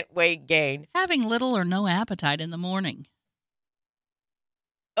significant weight gain. Having little or no appetite in the morning.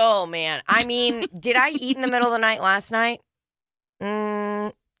 Oh, man. I mean, did I eat in the middle of the night last night?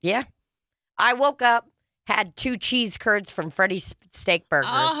 Yeah. I woke up, had 2 cheese curds from Freddy's Steak Burgers,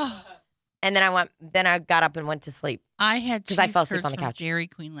 and then I got up and went to sleep. I had cheese I fell asleep curds on the from couch. Dairy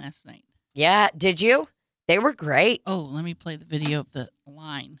Queen last night. Yeah, did you? They were great. Oh, let me play the video of the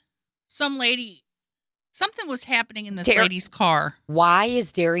line. Something was happening in this lady's car. Why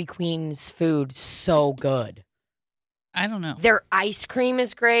is Dairy Queen's food so good? I don't know. Their ice cream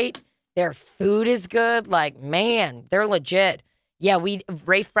is great. Their food is good. Like, man, they're legit. Yeah,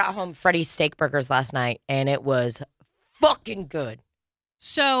 Rafe brought home Freddy's Steak Burgers last night, and it was fucking good.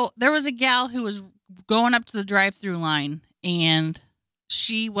 So there was a gal who was going up to the drive-through line, and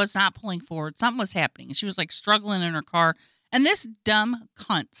she was not pulling forward. Something was happening. She was like struggling in her car. And this dumb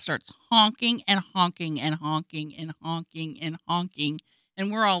cunt starts honking and honking and honking and honking and honking.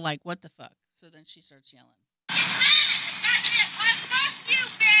 And we're all like, what the fuck? So then she starts yelling. Fuck you,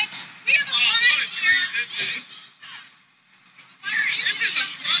 bitch! We have a line here!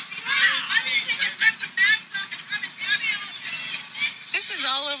 This is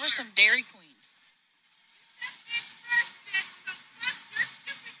all over some Dairy Queen.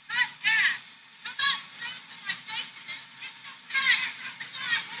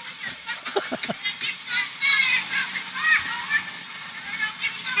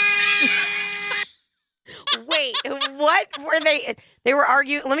 Wait, what were they? They were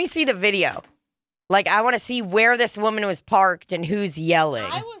arguing. Let me see the video. Like, I want to see where this woman was parked and who's yelling.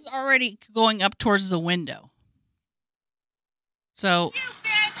 I was already going up towards the window. So. You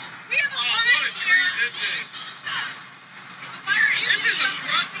bitch! We have a line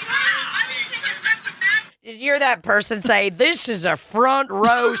here! Did you hear that person say, "This is a front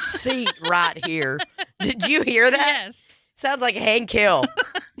row seat right here"? Did you hear that? Yes. Sounds like Hank Hill.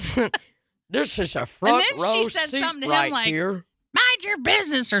 This is a front And then row she said seat something to him right like, here. Mind your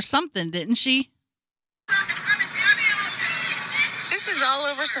business or something, didn't she? This is all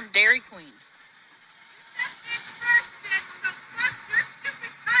over some Dairy Queen.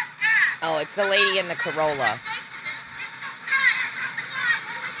 Oh, it's the lady in the Corolla.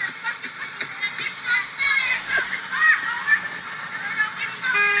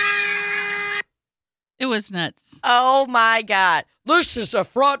 It was nuts. Oh, my God. This is a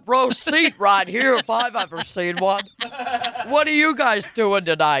front row seat right here if I've ever seen one. What are you guys doing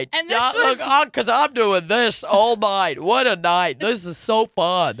tonight? And this was... Because I'm doing this all night. What a night. This is so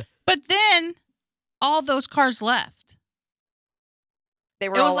fun. But then all those cars left. They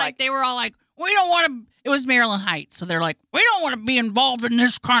were It was all like, they were all like, we don't want to... It was Maryland Heights. So they're like, we don't want to be involved in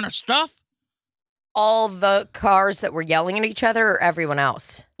this kind of stuff. all the cars that were yelling at each other or everyone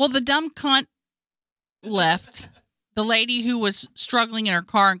else? Well, the dumb cunt left. The lady who was struggling in her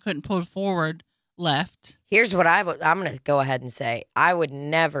car and couldn't pull forward left. Here's what I'm going to go ahead and say. I would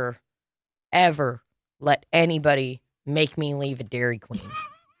never, ever let anybody make me leave a Dairy Queen.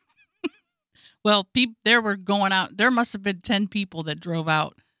 Well, there were going out. There must have been 10 people that drove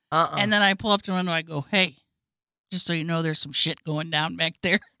out. And then I pull up to the window. I go, hey, just so you know, there's some shit going down back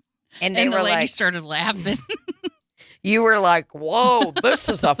there. And the were lady started laughing. You were like, whoa, this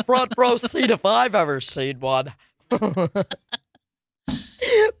is a front row seat if I've ever seen one.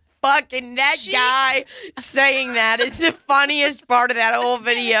 Fucking that guy saying that is the funniest part of that whole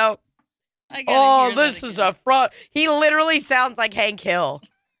video. Oh, this is a front. He literally sounds like Hank Hill.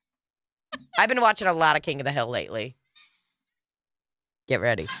 I've been watching a lot of King of the Hill lately. Get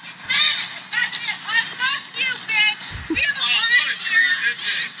ready.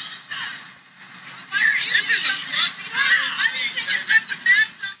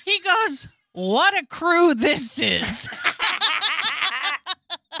 He goes, what a crew this is.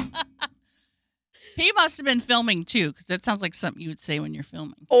 He must have been filming too, because that sounds like something you would say when you're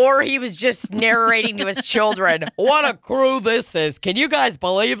filming. Or he was just narrating to his children, what a crew this is. Can you guys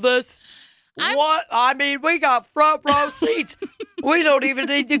believe this? What? I mean, we got front row seats. We don't even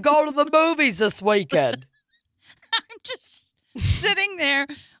need to go to the movies this weekend. I'm just sitting there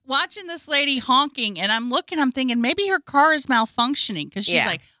watching this lady honking, and I'm thinking maybe her car is malfunctioning because she's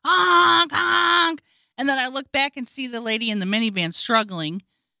like, honk, honk. And then I look back and see the lady in the minivan struggling,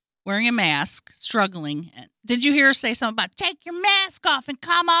 wearing a mask, struggling. Did you hear her say something about take your mask off and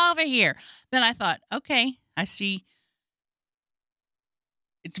come over here? Then I thought, okay, I see.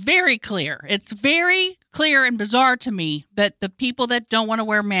 It's very clear. It's very clear and bizarre to me that the people that don't want to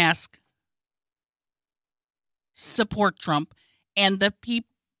wear masks support Trump and the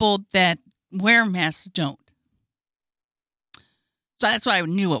people that wear masks don't. So that's why I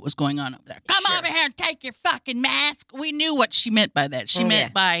knew what was going on over there. Come over here and take your fucking mask. We knew what she meant by that. She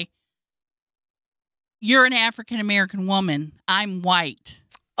meant by, you're an African-American woman. I'm white.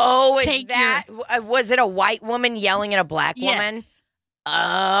 Oh, was it a white woman yelling at a black woman? Yes. Oh.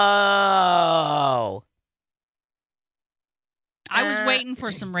 I was waiting for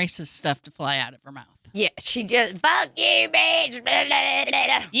some racist stuff to fly out of her mouth. Yeah, she just, fuck you, bitch. Blah, blah, blah,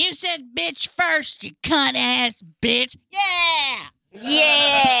 blah. You said bitch first, you cunt ass bitch. Yeah.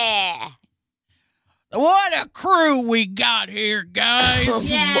 Yeah. What a crew we got here, guys.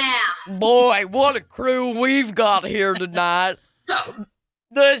 Yeah. Boy, what a crew we've got here tonight.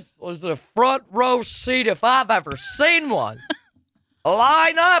 This was the front row seat if I've ever seen one.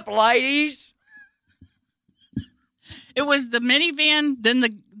 Line up, ladies. It was the minivan, then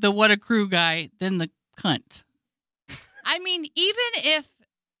the what a crew guy, then the cunt. I mean, even if,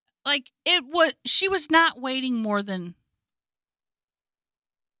 she was not waiting more than,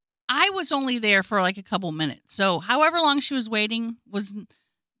 I was only there for like a couple minutes. So however long she was waiting was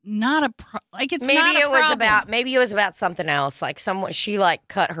not a maybe it was about something else. Like she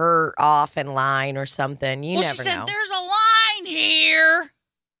cut her off in line or something. You never know. She said, there's a line here.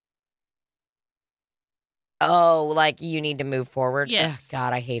 Oh, like you need to move forward? Yes. Ugh,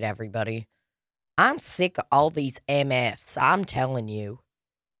 God, I hate everybody. I'm sick of all these MFs. I'm telling you.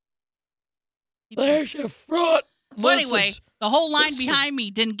 There's your front. Well, anyway, the whole line behind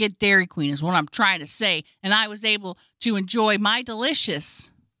me didn't get Dairy Queen is what I'm trying to say. And I was able to enjoy my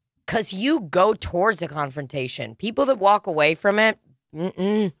delicious. Because you go towards the confrontation. People that walk away from it,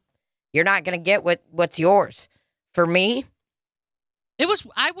 you're not going to get what's yours. For me,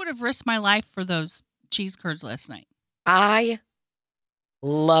 I would have risked my life for those cheese curds last night. I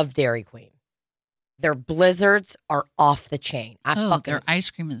love Dairy Queen. Their blizzards are off the chain. Their ice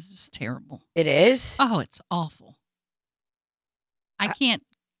cream is terrible. It is? Oh, it's awful. I can't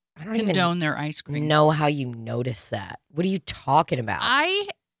condone their ice cream. Know how you notice that. What are you talking about?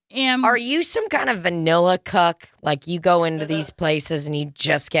 Are you some kind of vanilla cuck? Like you go into these places and you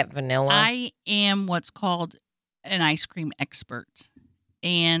just get vanilla? I am what's called an ice cream expert.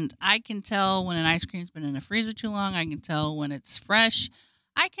 And I can tell when an ice cream's been in the freezer too long. I can tell when it's fresh.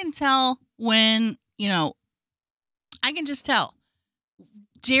 I can tell when, I can just tell.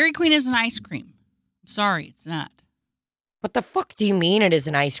 Dairy Queen is an ice cream. I'm sorry, it's not. What the fuck do you mean it is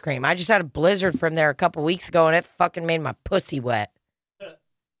an ice cream? I just had a blizzard from there a couple weeks ago and it fucking made my pussy wet.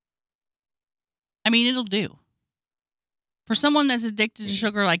 I mean, it'll do. For someone that's addicted to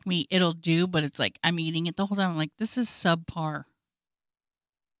sugar like me, it'll do, but it's like I'm eating it the whole time. I'm like, this is subpar.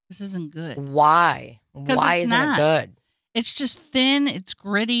 This isn't good. Why? Why isn't it good? It's just thin. It's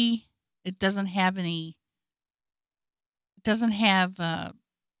gritty. It doesn't have it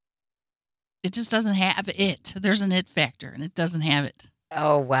just doesn't have it. There's an it factor, and it doesn't have it.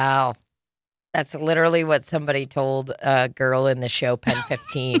 Oh, wow. That's literally what somebody told a girl in the show Pen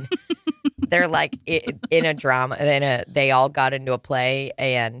 15. They're like in a drama, and they all got into a play,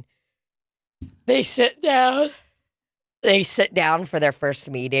 and they sit down. They sit down for their first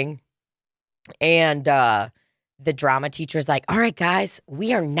meeting, and the drama teacher's like, all right, guys,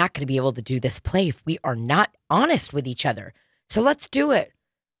 we are not going to be able to do this play if we are not honest with each other. So let's do it.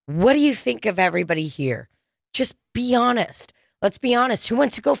 What do you think of everybody here? Just be honest. Let's be honest. Who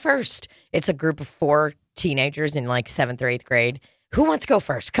wants to go first? It's a group of 4 teenagers in like 7th or 8th grade. Who wants to go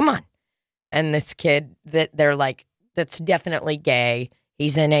first? Come on. And this kid they're like, that's definitely gay.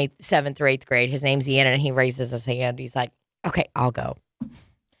 He's in 7th or 8th grade. His name's Ian, and he raises his hand. He's like, okay, I'll go.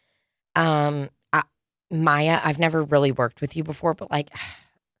 Maya, I've never really worked with you before, but like,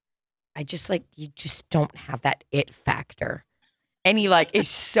 I just like, you just don't have that it factor. And he like is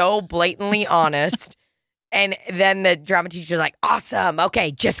so blatantly honest. And then the drama teacher's like, awesome.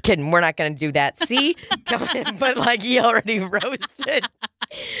 Okay, just kidding. We're not going to do that. See? But like he already roasted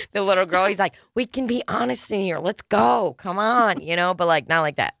the little girl. He's like, we can be honest in here. Let's go. Come on. But like not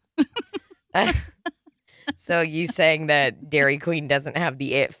like that. So you saying that Dairy Queen doesn't have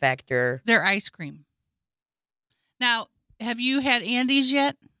the it factor? Their ice cream. Now, have you had Andy's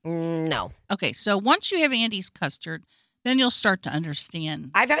yet? No. Okay, so once you have Andy's custard, then you'll start to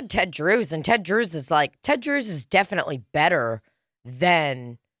understand. I've had Ted Drew's, and Ted Drew's is definitely better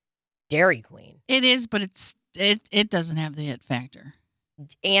than Dairy Queen. It is, but it doesn't have the it factor.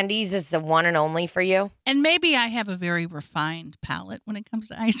 Andy's is the one and only for you? And maybe I have a very refined palate when it comes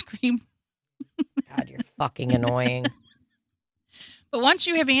to ice cream. God, you're fucking annoying. But once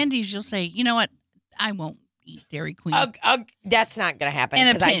you have Andy's, you'll say, you know what? I won't eat Dairy Queen. That's not going to happen In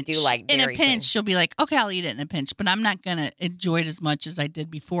a because I pinch. do like Dairy In a pinch, Queen. she'll be like, okay, I'll eat it in a pinch, but I'm not going to enjoy it as much as I did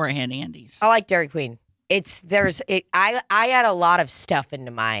before I had Andy's. I like Dairy Queen. I add a lot of stuff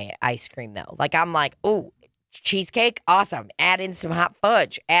into my ice cream though. Like I'm like, ooh, cheesecake, awesome. Add in some hot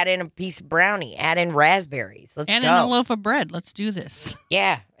fudge. Add in a piece of brownie. Add in raspberries. Let's Add go. in a loaf of bread. Let's do this.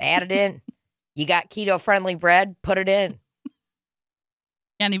 Yeah, add it in. You got keto-friendly bread? Put it in.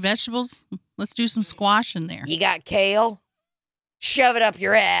 Any vegetables? Let's do some squash in there. You got kale? Shove it up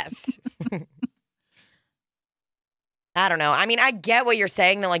your ass. I don't know. I mean, I get what you're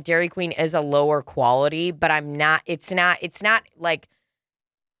saying that like Dairy Queen is a lower quality, but it's not like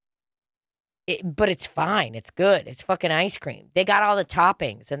but it's fine. It's good. It's fucking ice cream. They got all the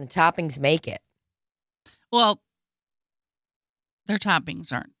toppings and the toppings make it. Well, their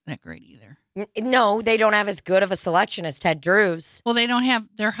toppings aren't that great either. No, they don't have as good of a selection as Ted Drew's. Well, they don't have,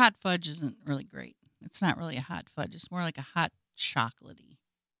 their hot fudge isn't really great. It's not really a hot fudge. It's more like a hot chocolatey.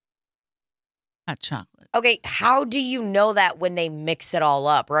 Hot chocolate. Okay, how do you know that when they mix it all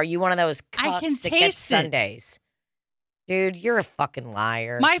up? Or are you one of those I can cucks that gets taste it. Sundays? Dude, you're a fucking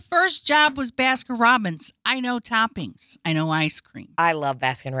liar. My first job was Baskin Robbins. I know toppings. I know ice cream. I love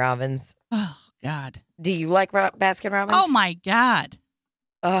Baskin Robbins. Oh, God. Do you like Baskin Robbins? Oh, my God.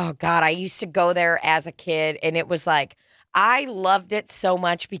 Oh, God. I used to go there as a kid, and it was like, I loved it so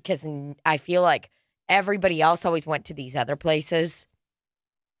much because I feel like everybody else always went to these other places,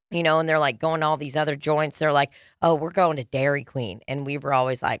 and they're like going to all these other joints. They're like, oh, we're going to Dairy Queen. And we were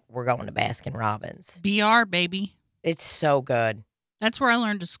always like, we're going to Baskin Robbins. BR, baby. It's so good. That's where I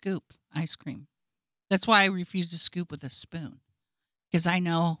learned to scoop ice cream. That's why I refuse to scoop with a spoon. Because I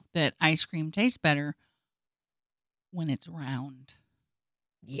know that ice cream tastes better when it's round.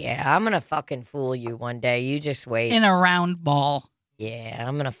 Yeah, I'm going to fucking fool you one day. You just wait. In a round ball. Yeah,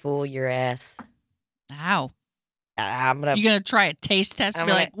 I'm going to fool your ass. How? I'm going to. You're going to try a taste test and I'm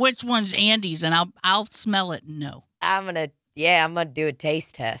be gonna- like, which one's Andy's? And I'll smell it. No. I'm going to do a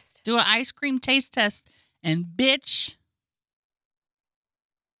taste test. Do an ice cream taste test. And bitch,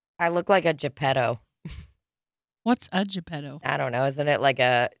 I look like a Geppetto. what's a Geppetto? I don't know. Isn't it like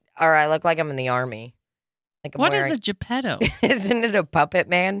or I look like I'm in the army. Like What is a Geppetto? Isn't it a puppet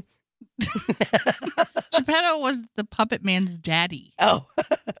man? Geppetto was the puppet man's daddy. Oh.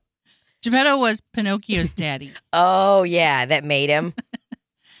 Geppetto was Pinocchio's daddy. Oh, yeah. That made him.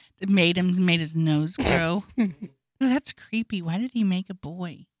 It made his nose grow. Ooh, that's creepy. Why did he make a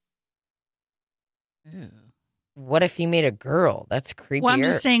boy? Ew. What if he made a girl? That's creepier. Well, I'm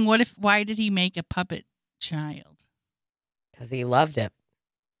just saying, why did he make a puppet child? Because he loved it.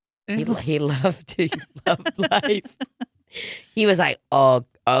 Ew. He loved life. He was like, oh,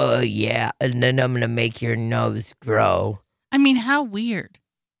 yeah. And then I'm going to make your nose grow. I mean, how weird.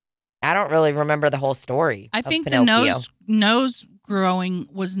 I don't really remember the whole story. I of think Pinocchio. the nose growing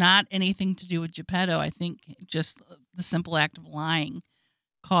was not anything to do with Geppetto. I think just the simple act of lying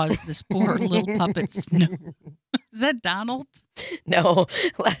caused this poor little puppet's nose. Is that Donald? No,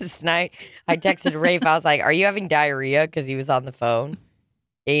 last night I texted Rafe. I was like, are you having diarrhea? Because he was on the phone.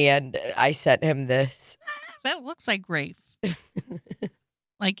 And I sent him this. That looks like Rafe.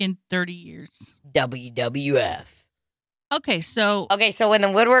 Like in 30 years. WWF. Okay, so Okay, so when the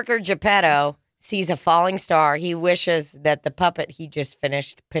woodworker Geppetto sees a falling star, he wishes that the puppet he just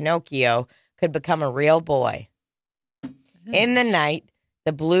finished, Pinocchio, could become a real boy. In the night,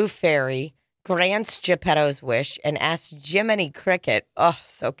 the blue fairy grants Geppetto's wish and asks Jiminy Cricket, oh,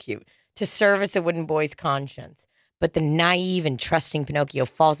 so cute, to serve as a wooden boy's conscience. But the naive and trusting Pinocchio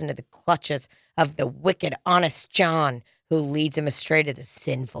falls into the clutches of the wicked, honest John, who leads him astray to the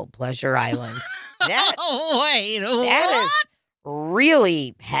sinful Pleasure Island. That wait, what? is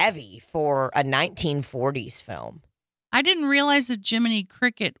really heavy for a 1940s film. I didn't realize that Jiminy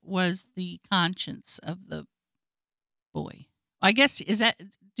Cricket was the conscience of the boy. I guess,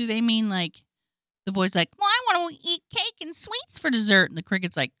 do they mean like The boy's like, well, I want to eat cake and sweets for dessert. And the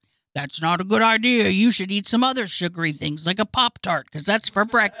cricket's like, that's not a good idea. You should eat some other sugary things like a Pop-Tart because that's for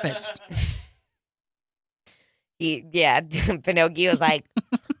breakfast. Pinocchio's like,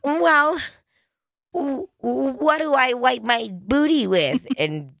 well, what do I wipe my booty with?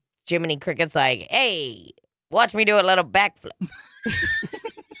 And Jiminy Cricket's like, hey, watch me do a little backflip.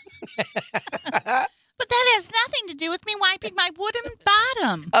 But that has nothing to do with me wiping my wooden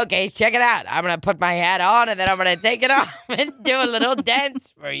bottom. Okay, check it out. I'm going to put my hat on and then I'm going to take it off and do a little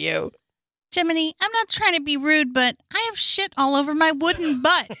dance for you. Jiminy, I'm not trying to be rude, but I have shit all over my wooden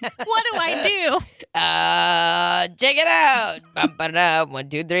butt. What do I do? Check it out. 1,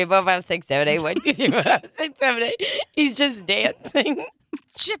 2, 3, 4, 5, 6, 7, 8. 1, 2, 3, 4, 5, 6, 7, 8. He's just dancing.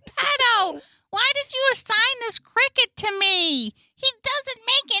 Geppetto, why did you assign this cricket to me? He doesn't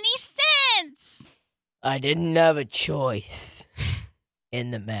make any sense. I didn't have a choice in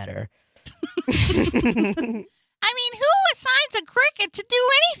the matter. I mean, who assigns a cricket to do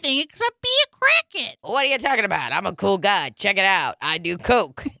anything except be a cricket? What are you talking about? I'm a cool guy. Check it out. I do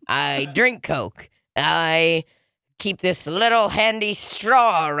coke. I drink coke. I keep this little handy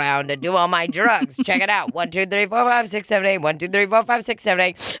straw around to do all my drugs. Check it out. 1, 2, 3, 4, 5, 6, 7, 8. 1, 2, 3, 4, 5, 6, 7,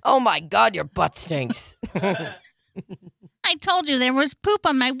 8. Oh my God, your butt stinks. I told you there was poop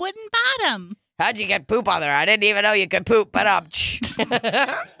on my wooden bottom. How'd you get poop on there? I didn't even know you could poop, but I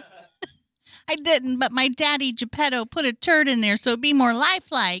didn't, but my daddy Geppetto put a turd in there so it'd be more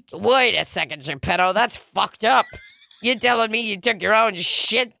lifelike. Wait a second, Geppetto. That's fucked up. You telling me you took your own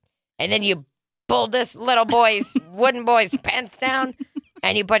shit and then you pulled this little wooden boy's pants down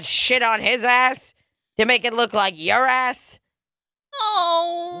and you put shit on his ass to make it look like your ass?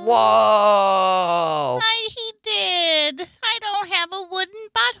 Oh. Whoa. He did. I don't have a wooden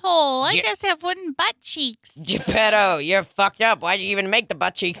butthole. I just have wooden butt cheeks. Geppetto, you're fucked up. Why'd you even make the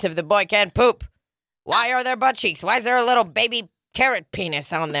butt cheeks if the boy can't poop? Why are there butt cheeks? Why is there a little baby carrot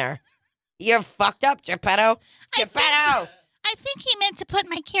penis on there? You're fucked up, Geppetto. Geppetto! I think he meant to put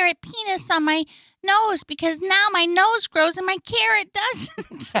my carrot penis on my nose because now my nose grows and my carrot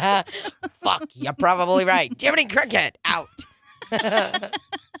doesn't. Fuck, you're probably right. Jiminy Cricket, out.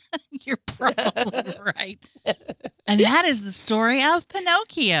 You're probably right. And that is the story of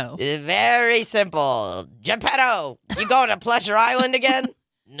Pinocchio. Very simple. Geppetto, you going to Pleasure Island again?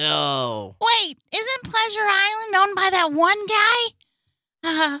 No. Wait, isn't Pleasure Island owned by that one guy?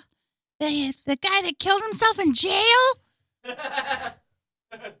 The guy that killed himself in jail?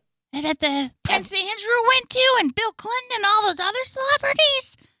 And that the Prince Andrew went to, and Bill Clinton and all those other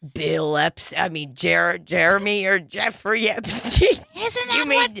celebrities? Jeremy or Jeffrey Epstein. Isn't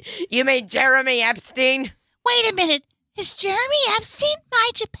that You mean Jeremy Epstein? Wait a minute. Is Jeremy Epstein my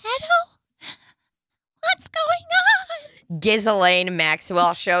Geppetto? What's going on? Ghislaine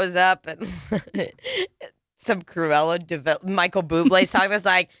Maxwell shows up and some Cruella Michael Bublé song that's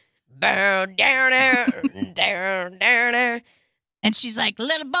like, down, down. And she's like,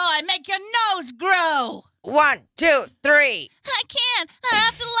 little boy, make your nose grow. 1, 2, 3. I can't. I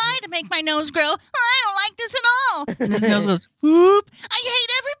have to lie to make my nose grow. I don't like this at all. And his nose goes, whoop. I hate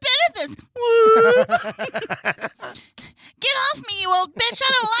every bit of this. Whoop. Get off me, you old bitch.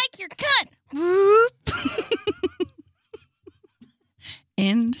 I don't like your cut. Whoop.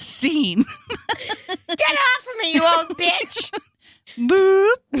 End scene. Get off of me, you old bitch.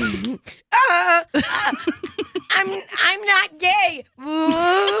 Boop. I'm not gay.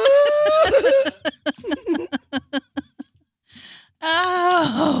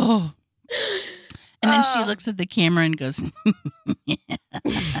 Oh. And then she looks at the camera and goes, no.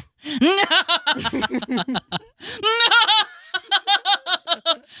 No.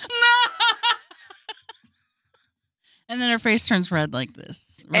 And then her face turns red like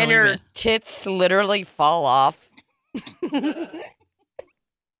this. Really And her red. tits literally fall off.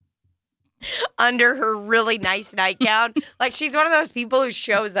 Under her really nice nightgown. Like, she's one of those people who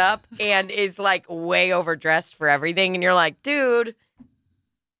shows up and is, like, way overdressed for everything. And you're like, dude,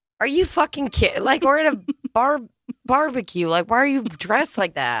 are you fucking kidding? Like, we're at a barbecue. Like, why are you dressed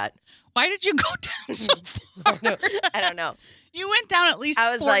like that? Why did you go down so far? I don't know. You went down at least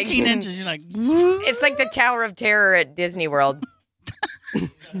I was 14 like, inches. You're like, whoop. It's like the Tower of Terror at Disney World.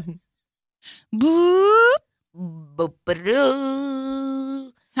 Boop.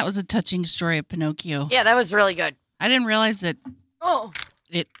 Boop-a-doo. That was a touching story of Pinocchio. Yeah, that was really good. I didn't realize that Oh,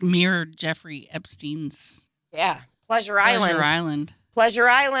 it mirrored Jeffrey Epstein's yeah. Pleasure Island. Pleasure Island. Pleasure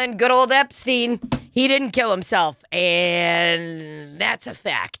Island, good old Epstein. He didn't kill himself, and that's a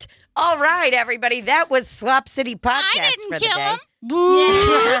fact. All right, everybody, that was Slop City Podcast I didn't for the kill day. him.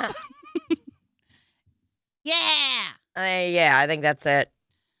 Boop. Yeah. Yeah. Yeah, I think that's it.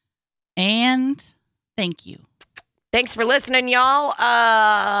 And thank you. Thanks for listening, y'all.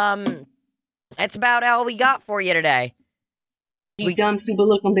 That's about all we got for you today. You dumb, stupid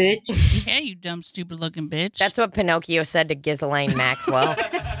looking bitch. Yeah, you dumb, stupid looking bitch. That's what Pinocchio said to Ghislaine Maxwell.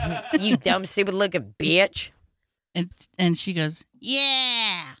 You dumb, stupid looking bitch. And she goes,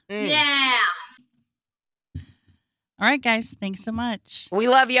 yeah. Yeah. All right, guys. Thanks so much. We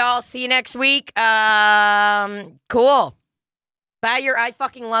love y'all. See you next week. Cool. Buy your I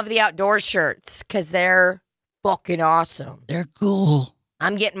fucking love the outdoors shirts because they're fucking awesome. They're cool.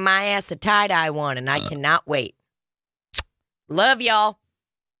 I'm getting my ass a tie-dye one and I cannot wait. Love y'all.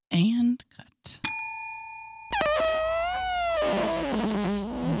 And cut.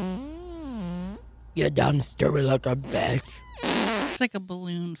 You done stupid like a bitch. It's like a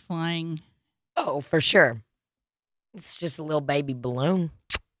balloon flying. Oh, for sure. It's just a little baby balloon.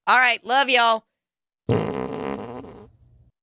 All right. Love y'all.